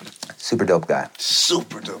 Super dope guy.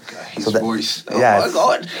 His voice. Oh my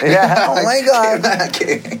God. Yeah. Oh my God.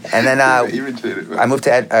 Okay. And then I moved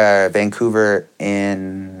to Vancouver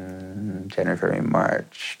in January, February,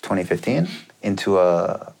 March 2015 into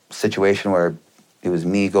a situation where it was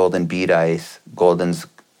me, Golden, B-Dice, Golden's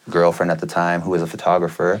girlfriend at the time, who was a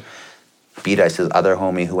photographer, B-Dice's other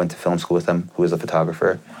homie who went to film school with him, who was a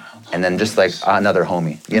photographer, and then just like another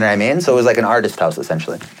homie. You know what I mean? So it was like an artist house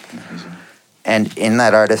essentially. Amazing. And in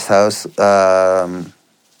that artist house,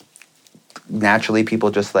 naturally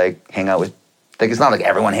people just like hang out with, like it's not like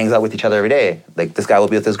everyone hangs out with each other every day. Like this guy will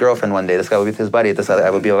be with his girlfriend one day, this guy will be with his buddy, this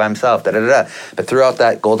guy will be by himself, da-da-da-da. But throughout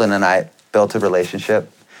that, Golden and I built a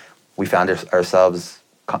relationship. We found ourselves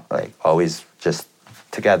like always just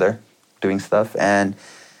together doing stuff. And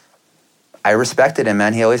I respected him,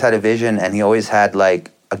 man. He always had a vision and he always had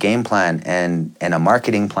like a game plan and a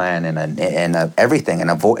marketing plan and everything. And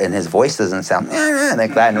his voice doesn't sound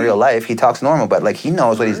like that in real life. He talks normal, but like he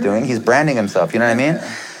knows what he's doing. He's branding himself, you know what I mean?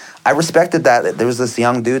 I respected that. There was this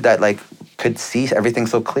young dude that like could see everything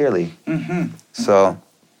so clearly. Mm-hmm. So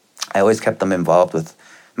I always kept them involved with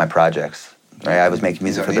my projects. Right, I was making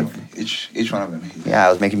music for each one of them. Yeah,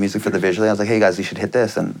 I was making music for the visually. I was like, hey guys, you should hit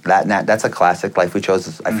this, and that's a classic. Life We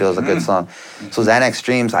Chose, I feel, is a good song. So Xanax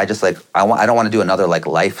Dreams, I just like I don't want to do another like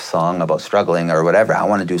life song about struggling or whatever. I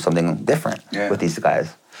want to do something different with these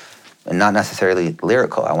guys, and not necessarily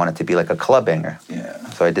lyrical. I want it to be like a club banger. Yeah.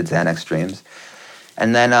 So I did Xanax Dreams,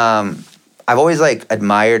 and then I've always like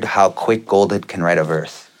admired how quick Golden can write a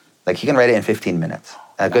verse. Like he can write it in 15 minutes.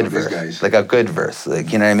 A good verse. Like a good verse.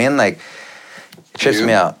 Like, you know what I mean? Like, it trips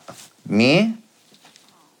me out. Me,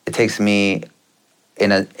 it takes me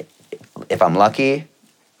if I'm lucky,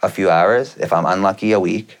 a few hours. If I'm unlucky, a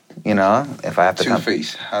week. You know, if I have to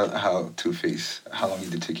Two-Face. How Two-Face? How long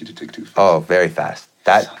did it take you to take Two-Face? Oh, very fast.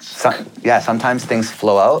 Sometimes things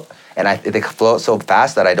flow out, and they flow out so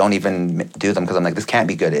fast that I don't even do them because I'm like, this can't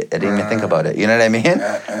be good. I didn't even think about it. You know what I mean?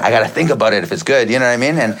 I got to think about it if it's good. You know what I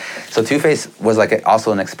mean? And so Two-Face was like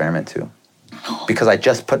also an experiment too, because I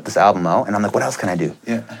just put this album out, and I'm like, what else can I do?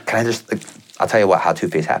 Yeah. Can I just? I'll tell you how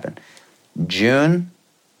Two-Face happened.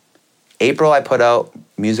 April, I put out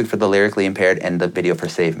music for the lyrically impaired and the video for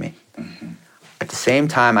Save Me. Mm-hmm. At the same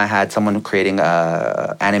time, I had someone creating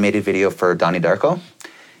an animated video for Donnie Darko,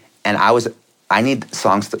 and I need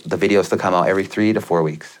the videos to come out every 3 to 4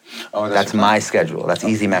 weeks. Oh, that's my schedule. That's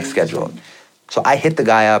Easy Mac's schedule. So I hit the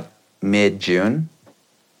guy up mid-May,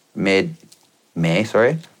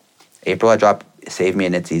 sorry. April, I dropped Save Me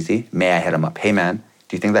and It's Easy. May, I hit him up. Hey, man,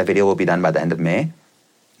 do you think that video will be done by the end of May?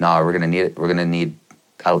 No, we're gonna need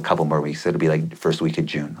a couple more weeks. It'll be like first week of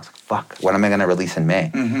June. I was like, fuck, what am I gonna release in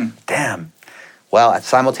May? Mm-hmm. Damn. Well,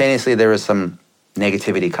 simultaneously, there was some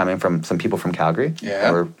negativity coming from some people from Calgary.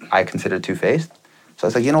 Yeah. Or I considered Two-Faced. So I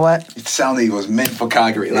was like, you know what? It sounded like it was meant for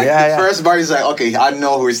Calgary. Like the first part is like, okay, I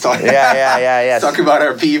know who he's talking about. Yeah. Talking about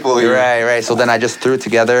our people here. Right. So then I just threw it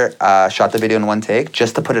together, shot the video in one take,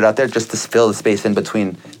 just to put it out there, just to fill the space in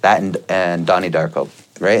between that and Donnie Darko,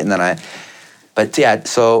 right? And then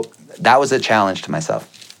so that was a challenge to myself.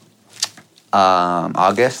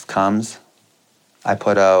 August comes, I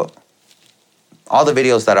put out all the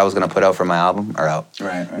videos that I was going to put out for my album are out.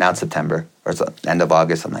 Right. Now it's September, or it's the end of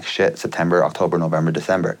August. I'm like, shit, September, October, November,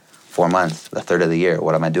 December. 4 months, the third of the year.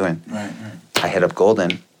 What am I doing? Right. I hit up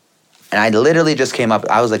Golden, and I literally just came up.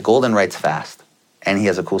 I was like, Golden writes fast, and he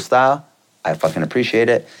has a cool style. I fucking appreciate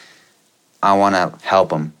it. I want to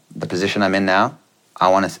help him. The position I'm in now, I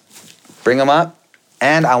want to bring him up,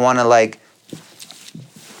 and I want to like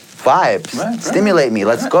vibes, stimulate me.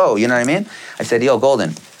 Let's go. You know what I mean? I said, yo,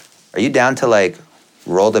 Golden, are you down to like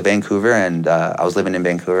roll to Vancouver? And I was living in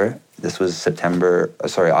Vancouver. This was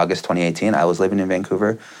August 2018. I was living in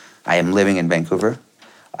Vancouver. I am living in Vancouver.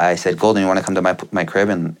 I said, Golden, you want to come to my crib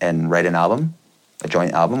and write an album, a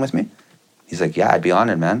joint album with me? He's like, yeah, I'd be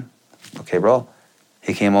honored, man. Okay, bro.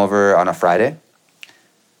 He came over on a Friday.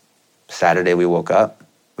 Saturday, we woke up.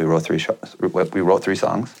 We wrote 3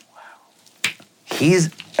 songs. He's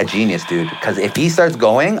a genius, dude. Because if he starts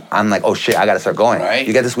going, I'm like, oh shit, I gotta start going. Right.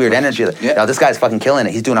 You get this weird energy. Like, yo, this guy's fucking killing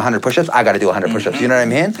it. He's doing 100 push-ups. I gotta do 100 push-ups. You know what I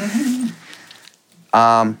mean?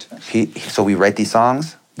 So we write these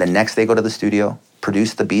songs. The next day, go to the studio,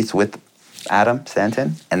 produce the beats with Adam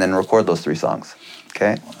Stanton, and then record those 3 songs.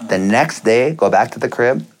 Okay. Wow. The next day, go back to the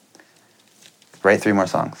crib, write 3 more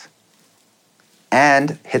songs,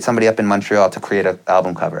 and hit somebody up in Montreal to create an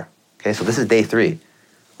album cover. Okay. So this is day 3.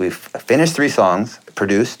 We've finished 3 songs,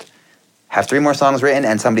 produced, have 3 more songs written,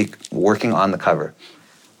 and somebody working on the cover.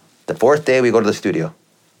 The 4th day, we go to the studio,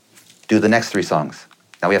 do the next 3 songs.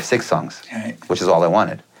 Now we have 6 songs, which is all I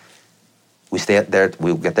wanted. We stay there.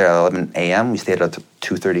 We get there at 11 a.m. We stayed up to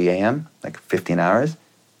 2:30 a.m., like 15 hours.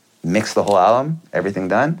 Mix the whole album, everything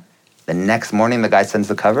done. The next morning, the guy sends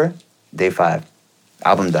the cover. Day 5,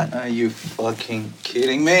 album done. Are you fucking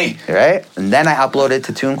kidding me? Right? And then I upload it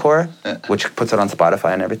to TuneCore, which puts it on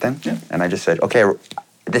Spotify and everything. Yeah. And I just said, okay,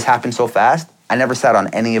 this happened so fast. I never sat on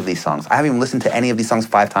any of these songs. I haven't even listened to any of these songs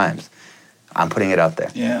 5 times. I'm putting it out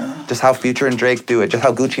there. Yeah. Just how Future and Drake do it, just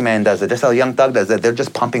how Gucci Mane does it, just how Young Thug does it. They're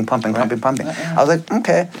just pumping. I was like,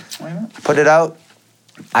 okay. Put it out.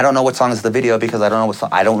 I don't know what song is the video because I don't know what song.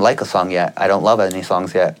 I don't like a song yet. I don't love any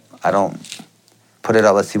songs yet. I don't. Put it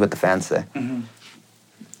out. Let's see what the fans say. Mm-hmm.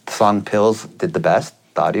 The song Pills did the best,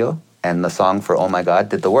 the audio, and the song for Oh My God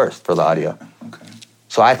did the worst for the audio. Okay.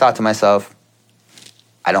 So I thought to myself,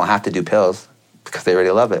 I don't have to do Pills because they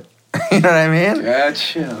already love it. You know what I mean?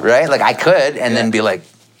 Gotcha. Right? Like I could and then be like,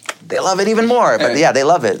 they love it even more. But yeah, they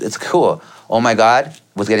love it. It's cool. Oh My God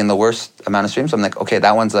was getting the worst amount of streams. So I'm like, okay,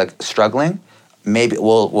 that one's like struggling. Maybe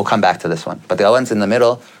we'll come back to this one. But the other ones in the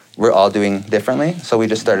middle, we're all doing differently. So we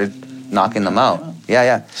just started knocking them out.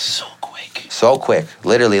 Yeah. So quick.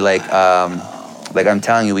 Literally, like I'm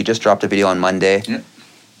telling you, we just dropped a video on Monday. Yeah.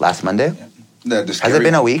 Last Monday. Yeah. Has it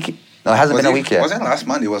been a week? No, it hasn't been a week yet. It wasn't last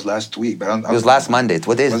Monday. It was last week. But it was last Monday.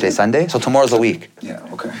 What day is it? Sunday? So tomorrow's a week. Yeah,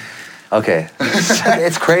 okay. Okay.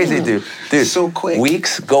 It's crazy, dude. Dude, so quick.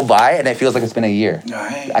 Weeks go by and it feels like it's been a year.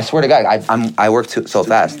 Right. I swear to God, I work so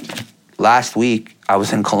fast. Last week, I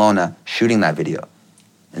was in Kelowna shooting that video.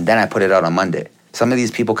 And then I put it out on Monday. some of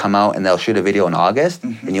these people come out and they'll shoot a video in August,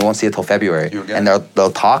 and you won't see it till February. And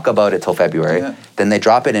they'll talk about it till February. Yeah. Then they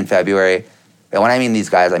drop it in February. And when I mean these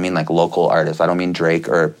guys, I mean like local artists. I don't mean Drake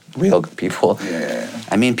or real people. Yeah.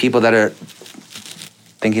 I mean people that are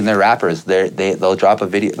thinking they're rappers. They'll drop a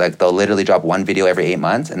video, like they'll literally drop one video every 8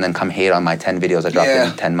 months and then come hate on my 10 videos I dropped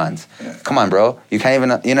in 10 months. Yeah. Come on, bro. You can't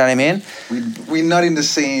even, you know what I mean? We're not in the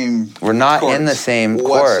same We're not in the same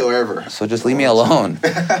whatsoever. So just leave me alone.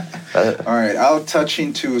 All right, I'll touch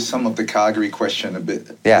into some of the Calgary question a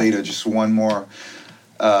bit later. Just one more.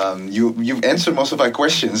 You've answered most of my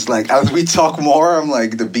questions. Like as we talk more, I'm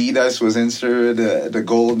like the B-Dust was answered, the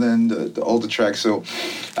Golden, all the tracks. So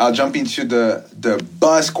I'll jump into the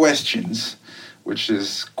buzz questions, which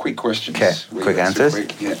is quick questions. Okay, quick answers.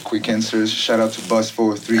 Quick answers. Shout out to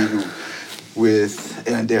Buzz403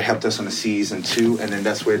 and they helped us on the season 2, and then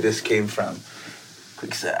that's where this came from.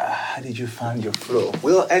 How did you find your flow?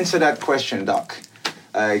 We'll answer that question, Doc.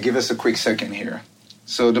 Give us a quick second here.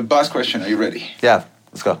 So the buzz question, are you ready? Yeah.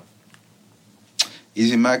 Let's go.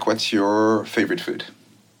 Easy Mac, what's your favorite food?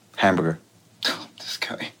 Hamburger. Oh, this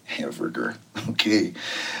guy. Hamburger. Okay.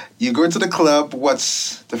 You go to the club,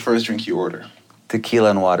 what's the first drink you order? Tequila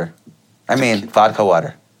and water. Vodka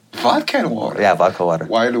water. Vodka and water? Yeah, vodka water.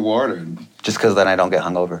 Why the water? Just because then I don't get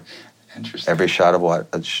hungover. Interesting. Every shot of water,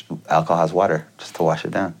 alcohol has water, just to wash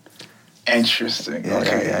it down. Interesting. Yeah,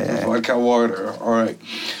 okay. Yeah. Vodka water. All right.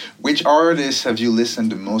 Which artists have you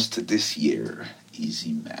listened the most to this year?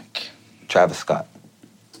 Easy Mac. Travis Scott.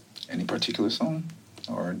 Any particular song?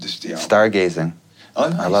 Or just the album? Stargazing. Oh,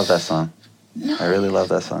 nice. I love that song. Nice. I really love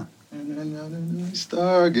that song.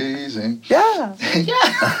 Stargazing. Yeah.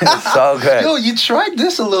 Yeah. It's so good. Yo, you tried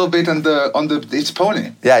this a little bit on the It's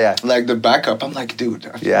Pony. Yeah. Like the backup. I'm like, dude.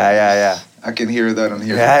 Yeah. I can hear that on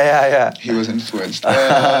here. Yeah. He was influenced.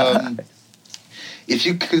 If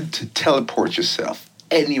you could teleport yourself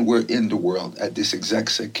anywhere in the world at this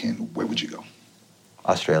exact second, where would you go?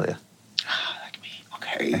 Australia. Like me.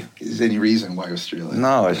 Okay. Is there any reason why Australia?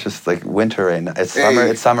 No, it's just like winter right now. It's summer.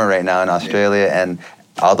 It's summer right now in Australia, and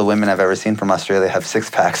all the women I've ever seen from Australia have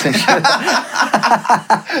 6-packs and shit.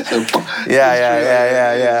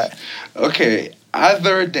 Yeah. Okay.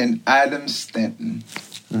 Other than Adam Stanton,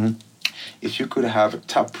 if you could have a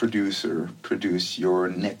top producer produce your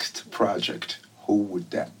next project, who would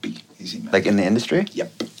that be? Easy Mac. Like in the industry?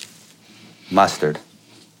 Yep. Mustard.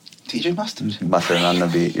 DJ Mustard. Mustard on the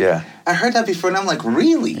beat, yeah. I heard that before, and I'm like,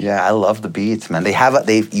 really? Yeah, I love the beats, man.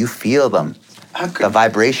 You feel them. The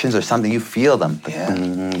vibrations or something, you feel them. Yeah.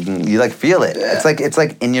 You like feel it. Yeah.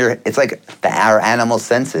 It's like our animal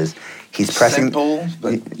senses. He's pressing. Simple,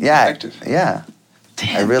 but effective. Yeah.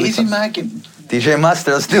 Damn, Easy Mac and DJ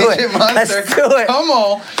Mustard, let's do it. Let's do it. Come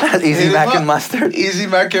on. Easy Mac and Mustard. Easy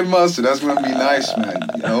Mac and Mustard. That's gonna be nice, man.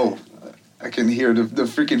 I can hear the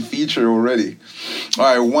freaking feature already. All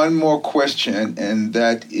right, one more question, and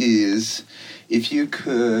that is, if you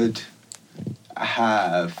could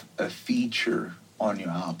have a feature on your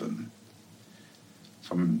album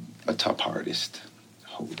from a top artist,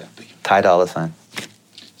 who would that be? Ty Dolla $ign.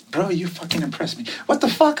 Bro, you fucking impressed me. What the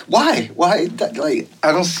fuck? Why? I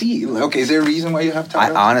don't see. Okay, is there a reason why you have Ty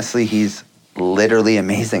Dolla $ign? Honestly, he's literally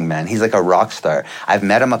amazing, man. He's like a rock star. I've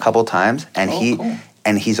met him a couple times, and cool.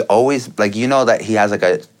 And he's always, like, you know that he has, like,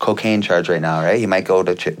 a cocaine charge right now, right? He might go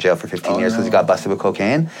to jail for 15 years because he got busted with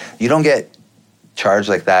cocaine. You don't get charged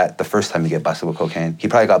like that the first time you get busted with cocaine. He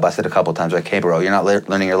probably got busted a couple times. Like, hey, bro, you're not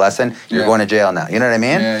learning your lesson. You're going to jail now. You know what I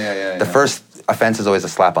mean? Yeah. The first offense is always a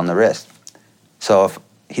slap on the wrist. So if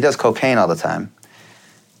he does cocaine all the time,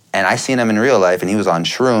 and I seen him in real life, and he was on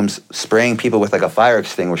shrooms, spraying people with like a fire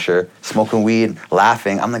extinguisher, smoking weed,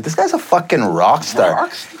 laughing. I'm like, this guy's a fucking rock star.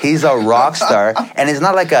 He's a rock star, and he's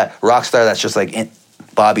not like a rock star that's just like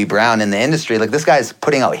Bobby Brown in the industry. Like, this guy's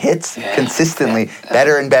putting out hits consistently,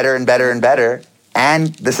 better and better and better and better.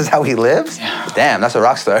 And this is how he lives? Yeah. Damn, that's a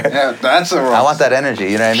rock star. Yeah, that's a rock star. I want that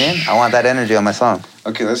energy, you know what I mean? I want that energy on my song.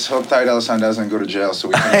 Okay, let's hope Ty Dolla $ign doesn't go to jail so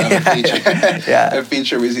we can have a feature. A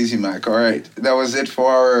feature with Easy Mac. All right, that was it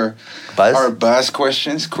for our buzz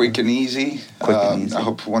questions. Quick and easy. I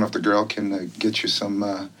hope one of the girl can get you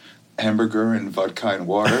some hamburger and vodka and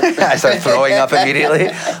water. I start throwing up immediately.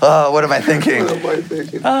 Oh, what am I thinking?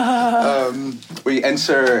 We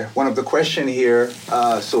answer one of the question here.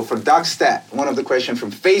 So for DocStat, one of the question from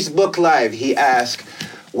Facebook Live, he asked,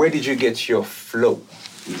 where did you get your flow?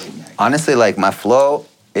 Honestly, like, my flow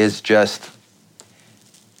is just,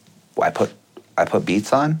 I put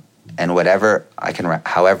beats on, and whatever I can rap.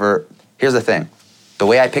 However, here's the thing. The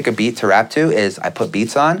way I pick a beat to rap to is I put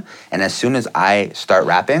beats on, and as soon as I start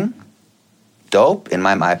rapping, dope, in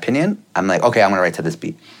my opinion, I'm like, okay, I'm gonna write to this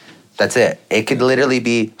beat. That's it. It could literally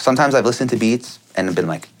be, sometimes I've listened to beats and been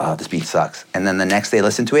like, oh, this beat sucks. And then the next day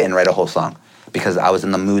listen to it and write a whole song because I was in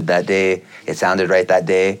the mood that day. It sounded right that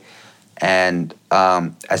day. And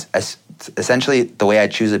essentially the way I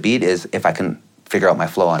choose a beat is if I can figure out my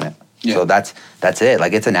flow on it. Yeah. So that's it.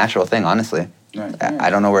 Like, it's a natural thing, honestly. Right. I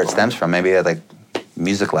don't know where it stems from. Maybe like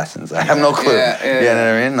music lessons. I have no clue. You know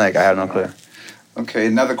what I mean? Like, I have no clue. Okay,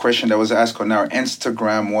 another question that was asked on our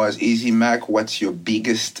Instagram was, Easy Mac, what's your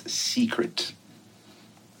biggest secret?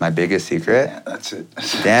 My biggest secret? Yeah, that's it.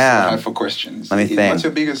 Damn. That's for questions. Let me think. What's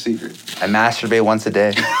your biggest secret? I masturbate once a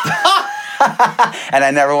day. And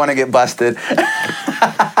I never want to get busted.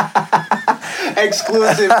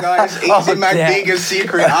 Exclusive, guys. Easy Mac, biggest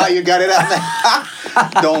secret. You got it out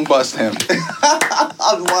there. Don't bust him.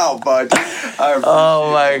 Wow, bud.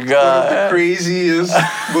 Oh my God. The craziest,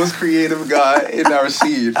 most creative guy in our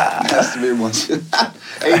scene. Has to be once. Hey,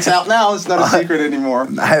 it's out now. It's not a secret anymore.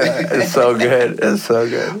 It's so good. It's so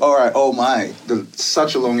good. All right. Oh my.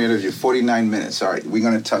 Such a long interview. 49 minutes. All right. We're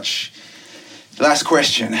going to touch. Last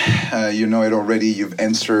question. You know it already. You've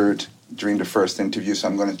answered during the first interview, so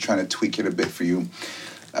I'm going to try to tweak it a bit for you.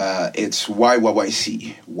 It's why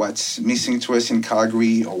YYC? What's missing to us in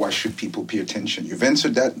Calgary, or why should people pay attention? You've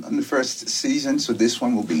answered that on the first season, so this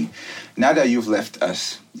one will be, now that you've left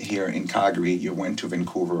us here in Calgary, you went to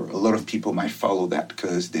Vancouver, a lot of people might follow that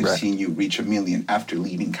because they've seen you reach 1 million after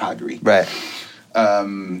leaving Calgary. Right.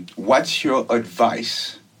 What's your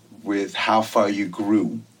advice with how far you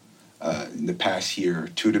grew in the past year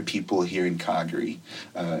to the people here in Calgary,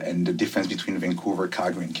 and the difference between Vancouver,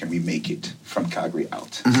 Calgary, and can we make it from Calgary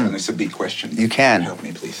out? Mm-hmm. So it's a big question. You can. Help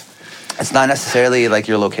me, please. It's not necessarily like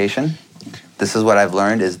your location. Okay. This is what I've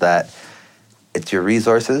learned is that it's your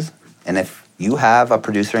resources. And if you have a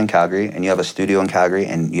producer in Calgary and you have a studio in Calgary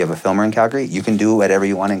and you have a filmer in Calgary, you can do whatever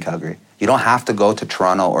you want in Calgary. You don't have to go to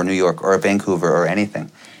Toronto or New York or Vancouver or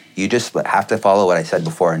anything. You just have to follow what I said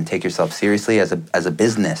before and take yourself seriously as a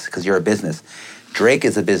business, because you're a business. Drake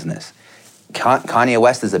is a business. Kanye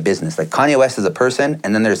West is a business. Like, Kanye West is a person,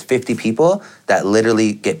 and then there's 50 people that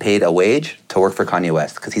literally get paid a wage to work for Kanye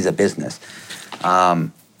West because he's a business.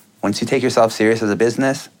 Once you take yourself serious as a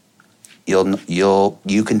business,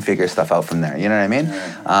 you can figure stuff out from there. You know what I mean?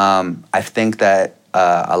 I think that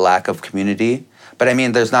a lack of community. But I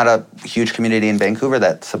mean, there's not a huge community in Vancouver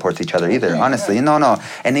that supports each other either, honestly. No.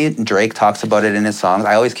 And Drake talks about it in his songs.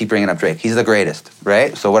 I always keep bringing up Drake. He's the greatest,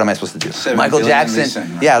 right? So what am I supposed to do? Michael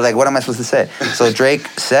Jackson. Yeah, like, what am I supposed to say? So Drake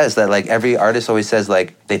says that, like, every artist always says,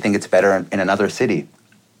 like, they think it's better in another city.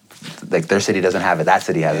 Like, their city doesn't have it. That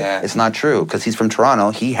city has it. It's not true, because he's from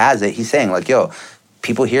Toronto. He has it. He's saying, like, yo,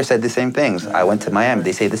 people here said the same things. I went to Miami.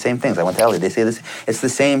 They say the same things. I went to LA. They say this. It's the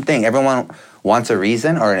same thing. Everyone wants a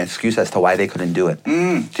reason or an excuse as to why they couldn't do it. Do you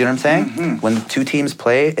know what I'm saying? Mm-hmm. When two teams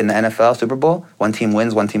play in the NFL Super Bowl, one team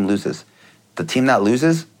wins, one team loses. The team that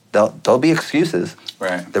loses, there'll be excuses.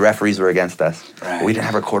 Right. The referees were against us. Right. We didn't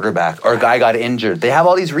have a quarterback. Or a guy got injured. They have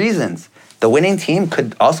all these reasons. The winning team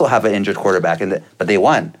could also have an injured quarterback, but they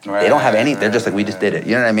won. Right. They don't have any. They're just like, we just did it.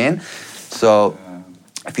 You know what I mean? So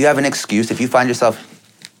if you have an excuse, if you find yourself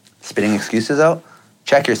spitting excuses out,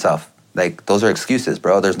 check yourself. Like, those are excuses,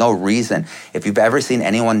 bro. There's no reason. If you've ever seen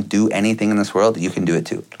anyone do anything in this world, you can do it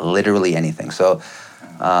too. Literally anything. So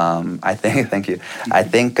I think, thank you. I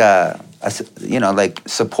think, like,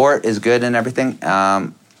 support is good and everything.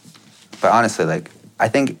 But honestly, like, I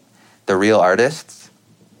think the real artists,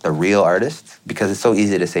 because it's so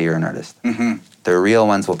easy to say you're an artist, the real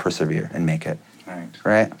ones will persevere and make it.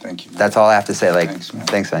 Right? Thank you, man. That's all I have to say. Like,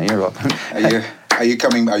 thanks, man. You're welcome. Are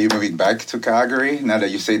you moving back to Calgary now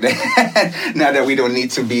that you say that? Now that we don't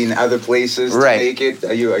need to be in other places to make it,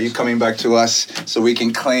 are you coming back to us so we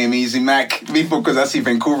can claim Easy Mac before? Because I see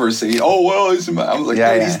Vancouver say, "Oh well, Easy Mac." I was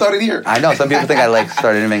like, he started here. I know some people think I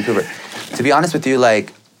started in Vancouver. To be honest with you,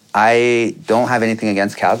 like, I don't have anything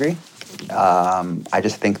against Calgary. I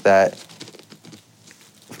just think that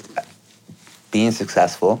being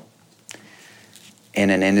successful in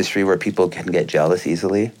an industry where people can get jealous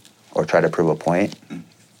easily or try to prove a point,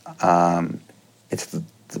 it's the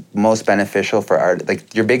most beneficial for art.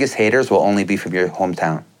 Like, your biggest haters will only be from your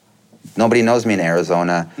hometown. Nobody knows me in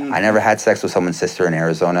Arizona. I never had sex with someone's sister in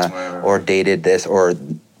Arizona or dated this or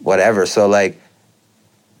whatever. So, like,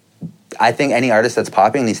 I think any artist that's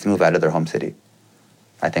popping needs to move out of their home city.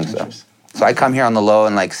 I think so. So I come here on the low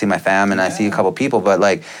and, like, see my fam and I see a couple people, but,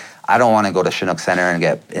 like, I don't want to go to Chinook Center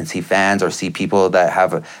and see fans or see people that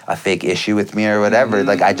have a fake issue with me or whatever.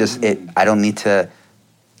 Like, I don't need to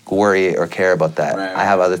worry or care about that. I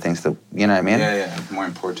have other things to, you know what I mean? Yeah, more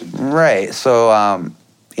important. Right. So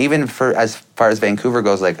even for as far as Vancouver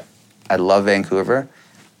goes, like, I love Vancouver,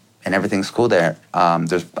 and everything's cool there. I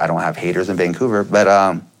don't have haters in Vancouver, but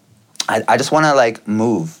I just want to like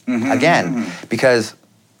move again because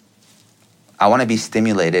I want to be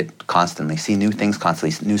stimulated constantly, see new things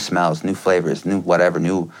constantly, new smells, new flavors, new whatever,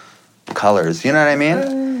 new colors. You know what I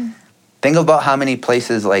mean? Think about how many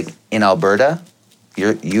places like in Alberta,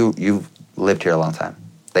 you've lived here a long time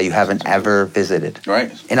that you haven't ever visited.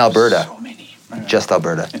 Right. In Alberta. So many. Just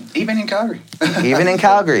Alberta. Even in Calgary. Even in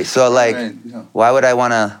Calgary. So like, why would I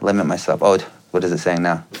want to limit myself? Oh, what is it saying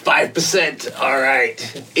now? 5%. All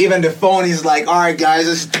right. Even the phone is like, all right, guys,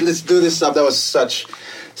 let's do this up. That was such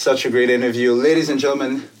a great interview. Ladies and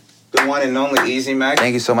gentlemen, the one and only Easy Mac.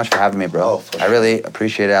 Thank you so much for having me, bro. I really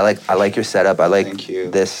appreciate it. I like your setup. I like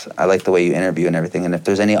this. I like the way you interview and everything. And if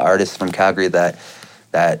there's any artists from Calgary that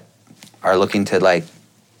are looking to like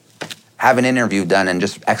have an interview done and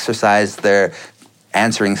just exercise their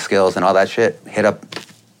answering skills and all that shit, hit up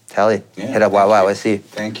Telly. Hit up YYC.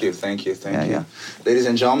 Thank you. Yeah. Ladies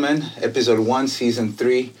and gentlemen, episode 1, season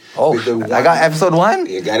 3. Oh, I got episode 1?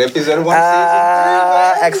 You got episode 1,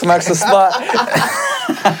 season 3. X marks the spot.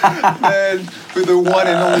 Man, with the one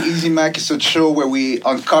and only Easy Mac, it's a show where we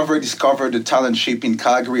discover the talent shaping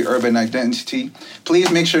Calgary urban identity.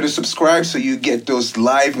 Please make sure to subscribe so you get those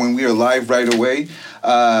live when we are live right away.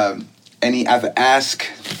 Any other ask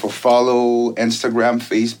for follow, Instagram,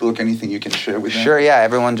 Facebook, anything you can share with them? Sure, yeah.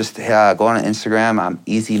 Everyone just go on Instagram. I'm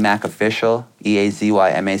Easy Mac Official,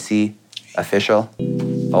 EAZYMAC Official,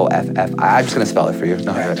 OFF. I'm just going to spell it for you.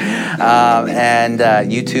 No, and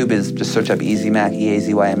YouTube is just search up Easy Mac,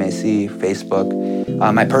 EAZYMAC, Facebook.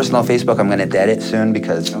 My personal Facebook, I'm going to dead it soon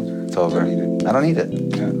because it's over. I don't need it.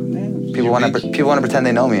 People want to pretend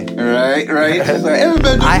they know me. Right. It's like,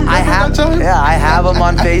 I have them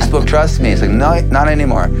on Facebook. Trust me. It's like no, not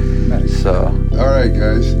anymore. So. All right,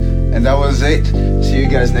 guys, and that was it. See you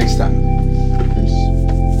guys next time.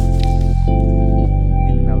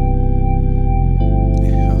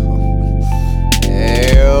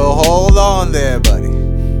 Hey, hold on there, buddy.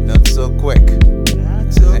 Not so quick.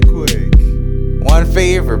 One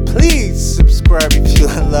favor, please subscribe if you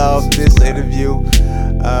love this interview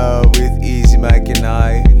with Easy Mac and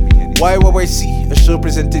I. YYC, a show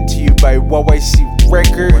presented to you by YYC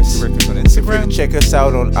Records on Instagram. Check us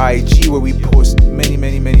out on IG where we post many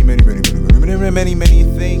things.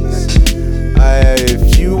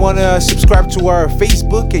 If you want to subscribe to our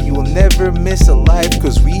Facebook and you will never miss a live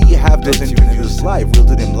because we have those interviews live. We'll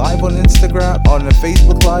do them live on Instagram, on the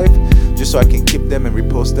Facebook Live, just so I can keep them and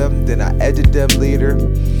repost them. Then I edit them later,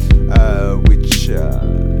 which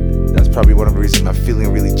that's probably one of the reasons I'm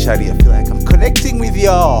feeling really chatty. I feel like I'm connecting with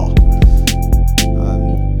y'all.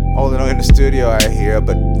 All in the studio I hear,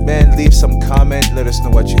 but man, leave some comment, let us know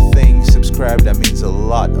what you think, subscribe, that means a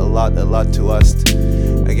lot to us.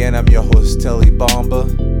 Again, I'm your host Telly Bomba.